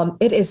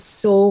 it is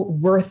so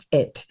worth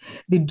it.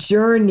 The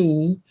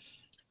journey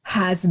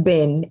has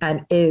been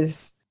and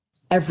is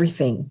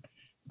everything.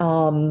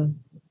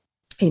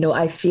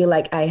 I feel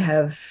like I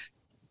have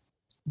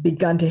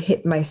begun to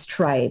hit my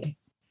stride,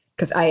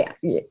 because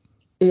the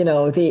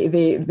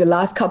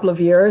last couple of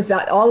years,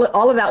 that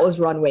all of that was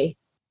runway.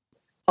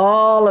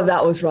 All of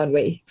that was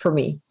runway for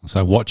me.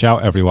 So watch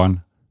out,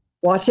 everyone.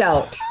 Watch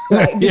out.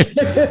 Right?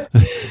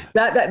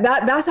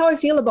 That's how I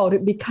feel about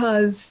it,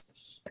 because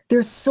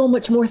there's so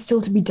much more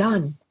still to be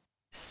done.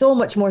 So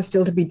much more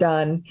still to be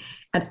done.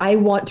 And I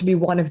want to be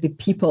one of the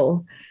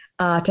people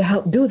to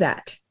help do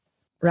that.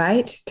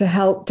 Right? To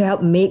help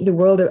make the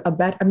world to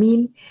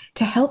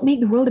help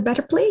make the world a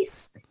better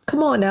place.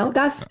 Come on now.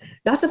 That's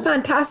a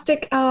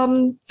fantastic, a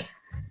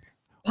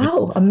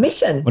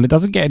mission. Well, it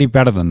doesn't get any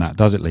better than that,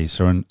 does it,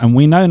 Lisa? And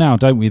we know now,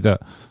 don't we, that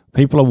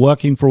people are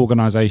working for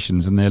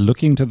organizations, and they're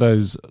looking to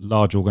those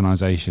large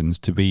organizations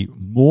to be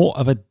more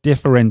of a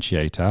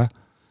differentiator.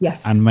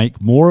 Yes. And make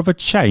more of a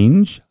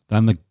change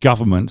than the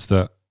governments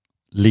that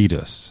lead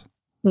us.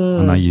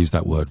 And I use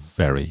that word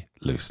very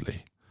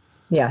loosely.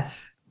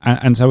 Yes.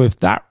 And so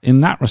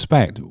in that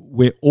respect,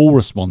 we're all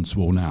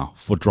responsible now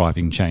for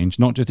driving change,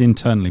 not just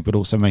internally, but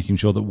also making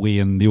sure that we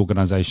and the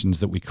organizations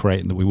that we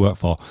create and that we work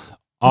for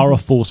are a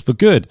force for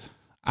good.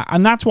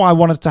 And that's why I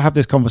wanted to have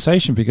this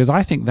conversation, because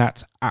I think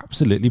that's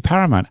absolutely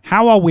paramount.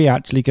 How are we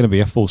actually going to be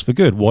a force for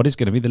good? What is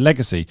going to be the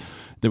legacy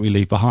that we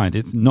leave behind?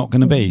 It's not going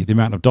to be the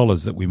amount of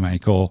dollars that we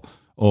make or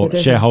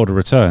shareholder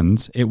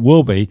returns. It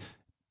will be,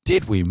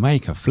 did we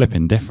make a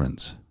flipping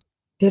difference?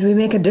 Did we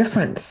make a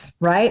difference,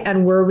 right?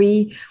 And were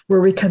we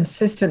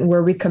consistent?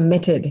 Were we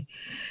committed?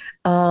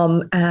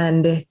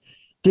 And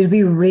did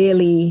we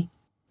really,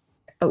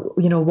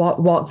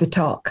 walk the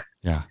talk?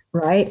 Yeah.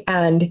 Right.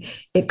 And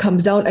it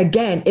comes down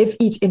again, if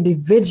each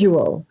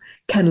individual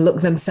can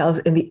look themselves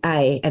in the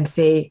eye and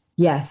say,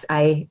 yes,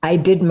 I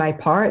did my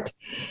part,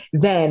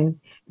 then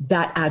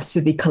that adds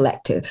to the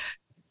collective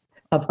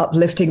of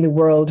uplifting the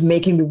world,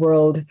 making the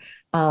world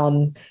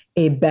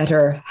a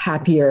better,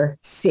 happier,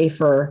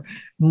 safer,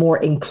 more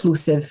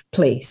inclusive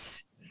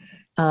place.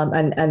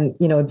 And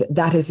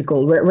that is the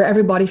goal, where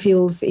everybody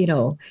feels,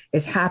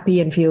 is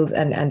happy and feels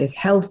and is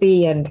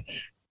healthy and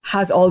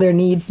has all their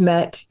needs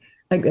met.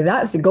 Like,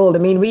 that's the goal. I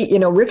mean,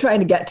 we're trying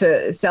to get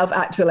to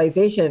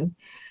self-actualization.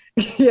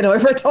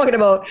 If we're talking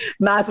about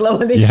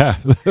Maslow,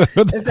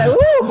 it's like,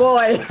 oh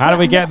boy. How do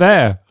we get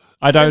there?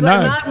 I don't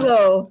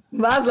know.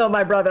 Maslow,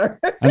 my brother.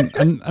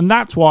 and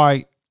that's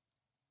why,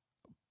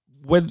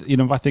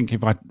 I think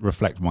if I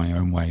reflect my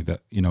own way,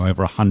 that,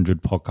 over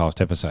 100 podcast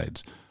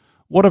episodes,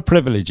 what a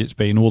privilege it's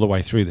been all the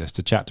way through this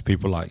to chat to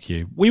people like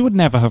you. We would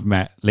never have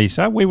met,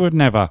 Lisa. We would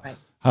never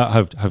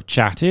have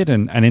chatted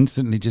and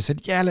instantly just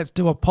said, yeah, let's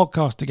do a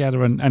podcast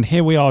together. And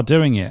here we are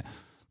doing it.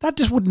 That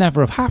just would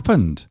never have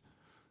happened.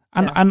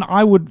 And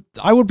I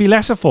would be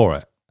lesser for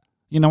it.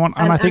 And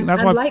I think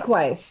that's why.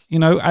 Likewise.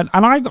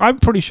 I'm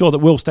pretty sure that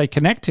we'll stay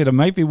connected, and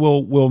maybe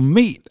we'll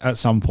meet at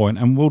some point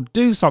and we'll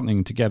do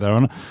something together.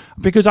 And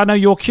because I know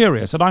you're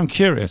curious and I'm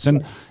curious,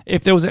 and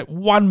if there was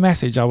one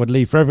message I would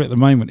leave for everyone at the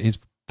moment is,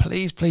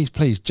 please, please,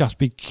 please, just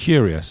be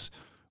curious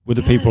with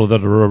the people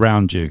that are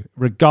around you,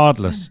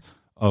 regardless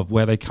of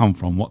where they come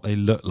from, what they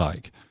look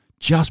like.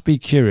 Just be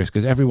curious,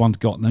 because everyone's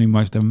got the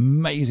most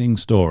amazing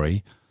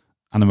story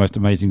and the most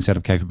amazing set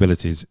of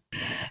capabilities.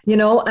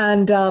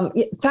 And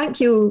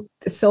thank you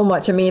so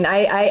much. I mean,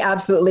 I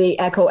absolutely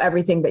echo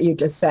everything that you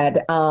just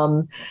said.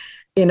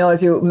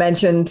 As you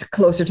mentioned,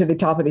 closer to the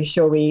top of the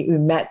show, we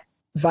met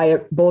via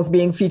both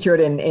being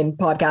featured in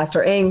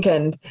Podcaster Inc.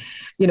 And,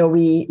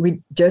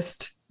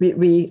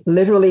 we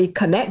literally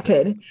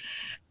connected,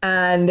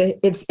 and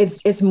it's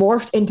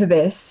morphed into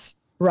this.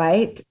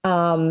 Right.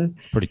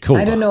 Pretty cool.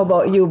 I don't know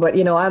about you, but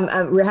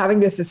we're having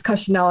this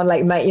discussion now, and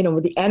like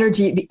with the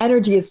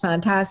energy is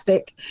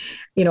fantastic.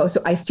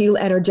 So I feel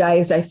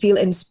energized. I feel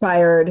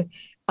inspired.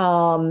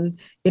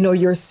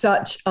 You're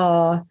such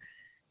a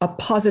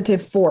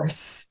positive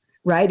force,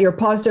 right? You're a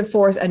positive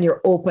force, and you're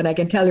open. I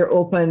can tell you're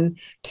open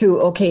to,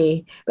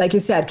 okay, like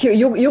you said,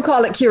 you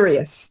call it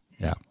curious.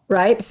 Yeah.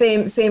 Right.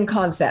 Same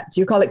concept.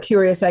 You call it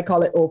curious. I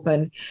call it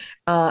open.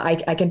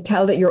 I can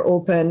tell that you're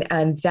open,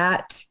 and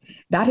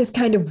that is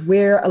kind of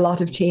where a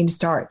lot of change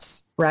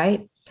starts,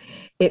 right?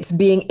 It's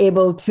being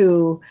able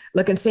to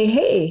look and say,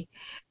 hey,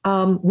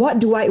 what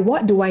do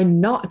I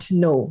not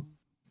know,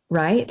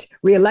 right?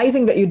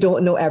 Realizing that you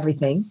don't know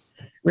everything,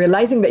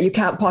 realizing that you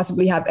can't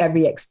possibly have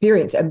every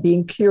experience, and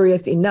being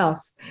curious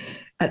enough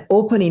and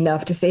open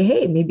enough to say,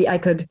 hey, maybe I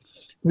could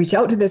reach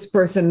out to this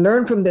person,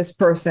 learn from this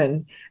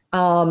person.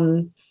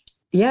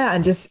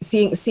 And just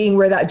seeing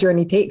where that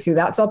journey takes you.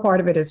 That's all part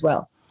of it as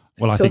well.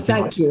 Well, I think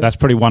thank you. That's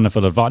pretty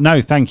wonderful advice.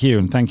 No, thank you.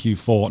 And thank you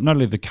for not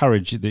only the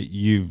courage that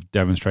you've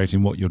demonstrated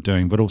in what you're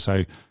doing, but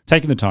also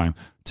taking the time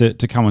to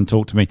come and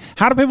talk to me.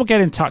 How do people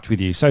get in touch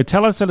with you? So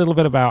tell us a little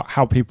bit about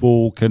how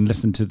people can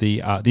listen to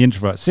the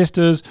Introvert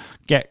Sisters,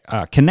 get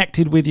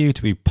connected with you,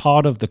 to be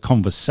part of the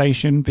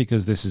conversation,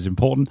 because this is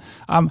important.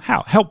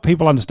 Help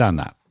people understand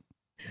that.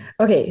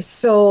 Okay,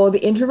 so the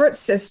Introvert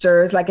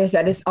Sisters, like I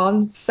said, is on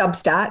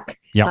Substack.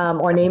 Yep.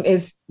 Our name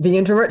is the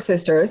Introvert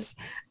Sisters.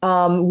 We're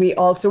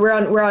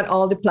on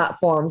all the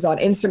platforms. On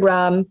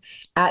Instagram,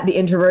 at the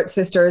Introvert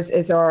Sisters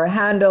is our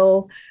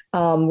handle.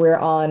 We're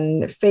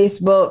on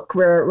Facebook.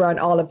 We're on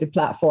all of the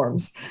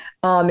platforms.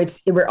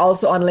 We're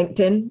also on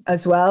LinkedIn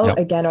as well. Yep.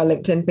 Again, our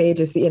LinkedIn page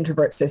is the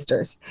Introvert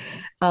Sisters.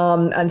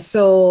 And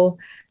so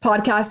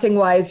podcasting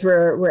wise,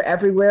 we're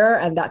everywhere,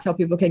 and that's how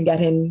people can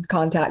get in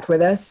contact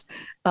with us.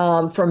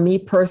 For me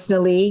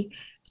personally,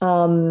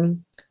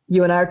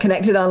 you and I are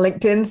connected on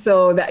LinkedIn,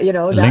 so that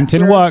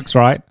LinkedIn works,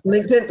 right?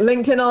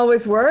 LinkedIn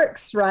always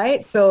works,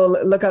 right? So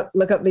look up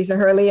Lisa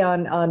Hurley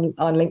on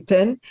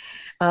LinkedIn.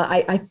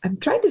 I'm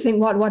trying to think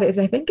what it is.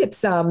 I think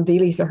it's the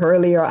Lisa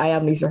Hurley, or I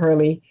am Lisa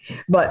Hurley,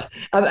 but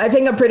I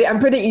think I'm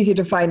pretty easy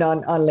to find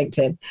on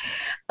LinkedIn.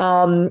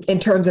 In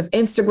terms of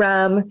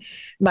Instagram,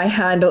 my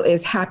handle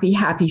is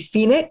Happy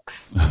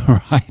Phoenix.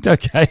 Right.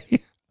 Okay.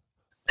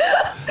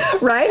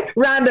 Right.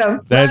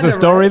 Random. There's a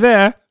story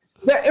right?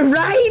 there.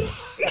 Right.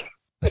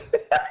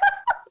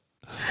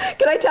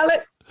 Can I tell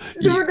it?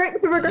 Super great.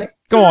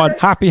 Go on.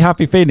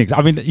 Happy Phoenix.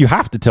 I mean, you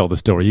have to tell the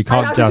story. You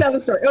can't I have just to tell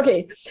the story.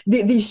 Okay.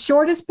 The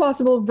shortest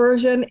possible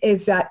version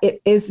is that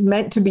it is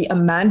meant to be a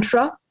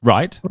mantra.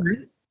 Right.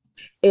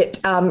 It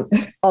I'm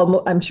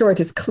sure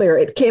it is clear.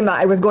 It came out.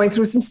 I was going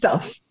through some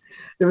stuff.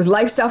 There was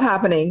life stuff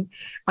happening,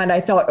 and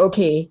I thought,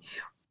 okay,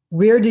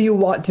 where do you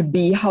want to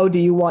be? How do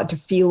you want to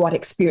feel? What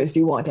experience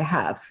do you want to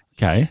have?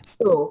 Okay.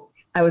 So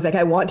I was like,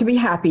 I want to be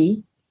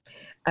happy.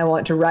 I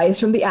want to rise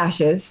from the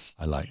ashes.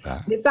 I like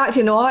that. In fact,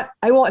 you know what?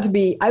 I want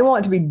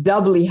to be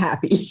doubly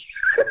happy.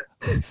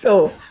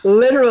 So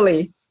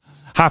literally,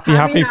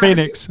 happy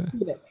Phoenix.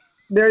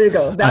 There you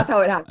go. That's how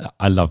it happened.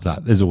 I love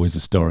that. There's always a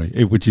story,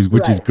 which is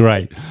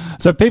great.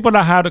 So people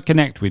know how to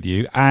connect with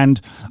you.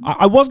 And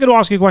I was going to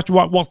ask you a question: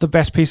 what's the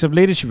best piece of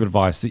leadership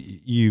advice that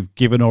you've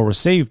given or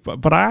received?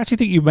 But I actually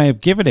think you may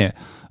have given it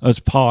as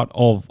part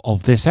of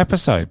this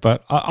episode.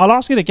 But I'll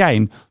ask it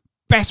again.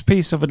 Best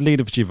piece of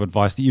leadership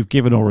advice that you've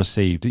given or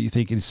received that you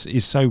think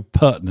is so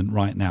pertinent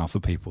right now for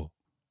people?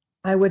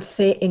 I would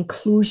say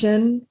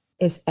inclusion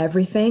is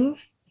everything.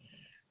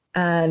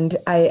 And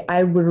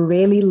I would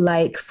really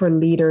like for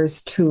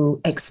leaders to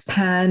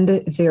expand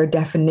their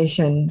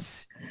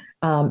definitions,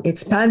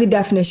 expand the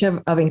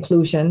definition of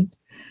inclusion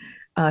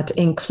to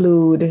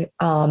include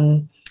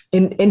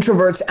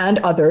introverts and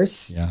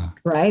others,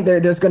 right?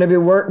 There's going to be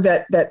work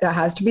that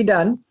has to be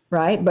done,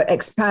 right? But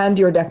expand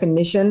your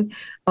definition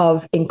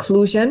of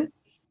inclusion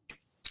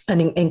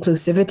and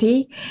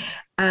inclusivity,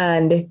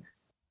 and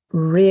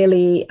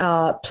really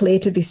play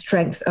to the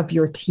strengths of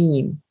your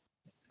team,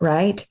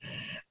 right?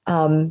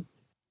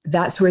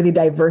 That's where the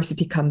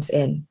diversity comes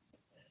in.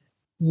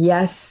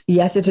 Yes,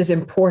 it is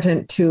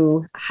important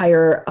to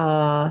hire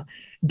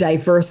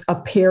diverse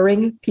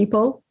appearing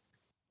people,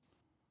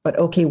 but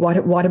okay,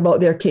 what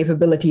about their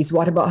capabilities?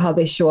 What about how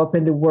they show up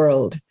in the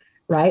world,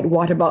 right?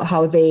 What about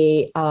how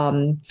they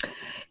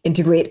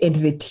integrate into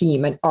the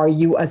team? And are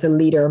you as a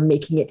leader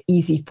making it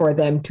easy for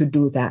them to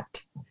do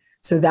that?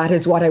 So that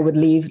is what I would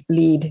leave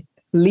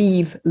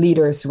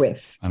leaders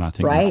with. And I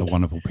think that's a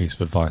wonderful piece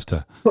of advice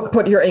to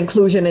put your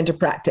inclusion into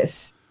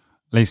practice.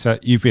 Lisa,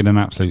 you've been an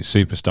absolute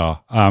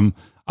superstar.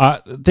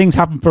 Things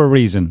happen for a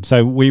reason.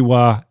 So we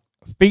were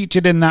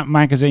featured in that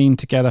magazine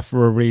together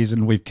for a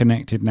reason. We've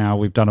connected now.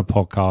 We've done a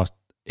podcast.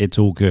 It's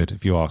all good,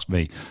 if you ask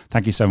me.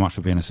 Thank you so much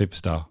for being a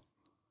superstar.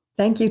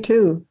 Thank you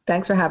too.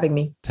 Thanks for having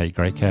me. Take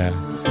great care.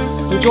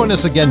 Join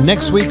us again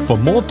next week for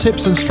more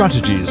tips and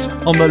strategies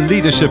on the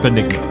Leadership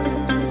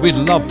Enigma. We'd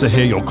love to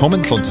hear your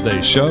comments on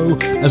today's show,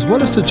 as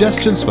well as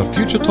suggestions for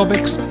future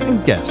topics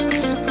and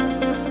guests.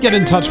 Get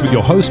in touch with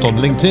your host on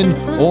LinkedIn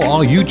or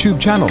our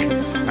YouTube channel.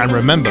 And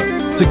remember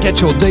to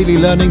get your daily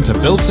learning to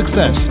build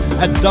success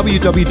at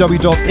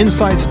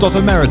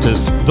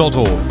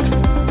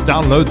www.insights.emeritus.org.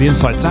 Download the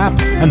Insights app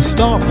and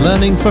start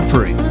learning for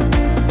free.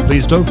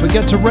 Please don't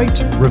forget to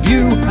rate,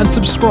 review, and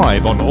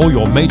subscribe on all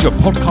your major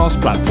podcast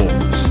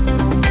platforms.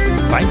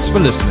 Thanks for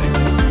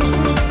listening.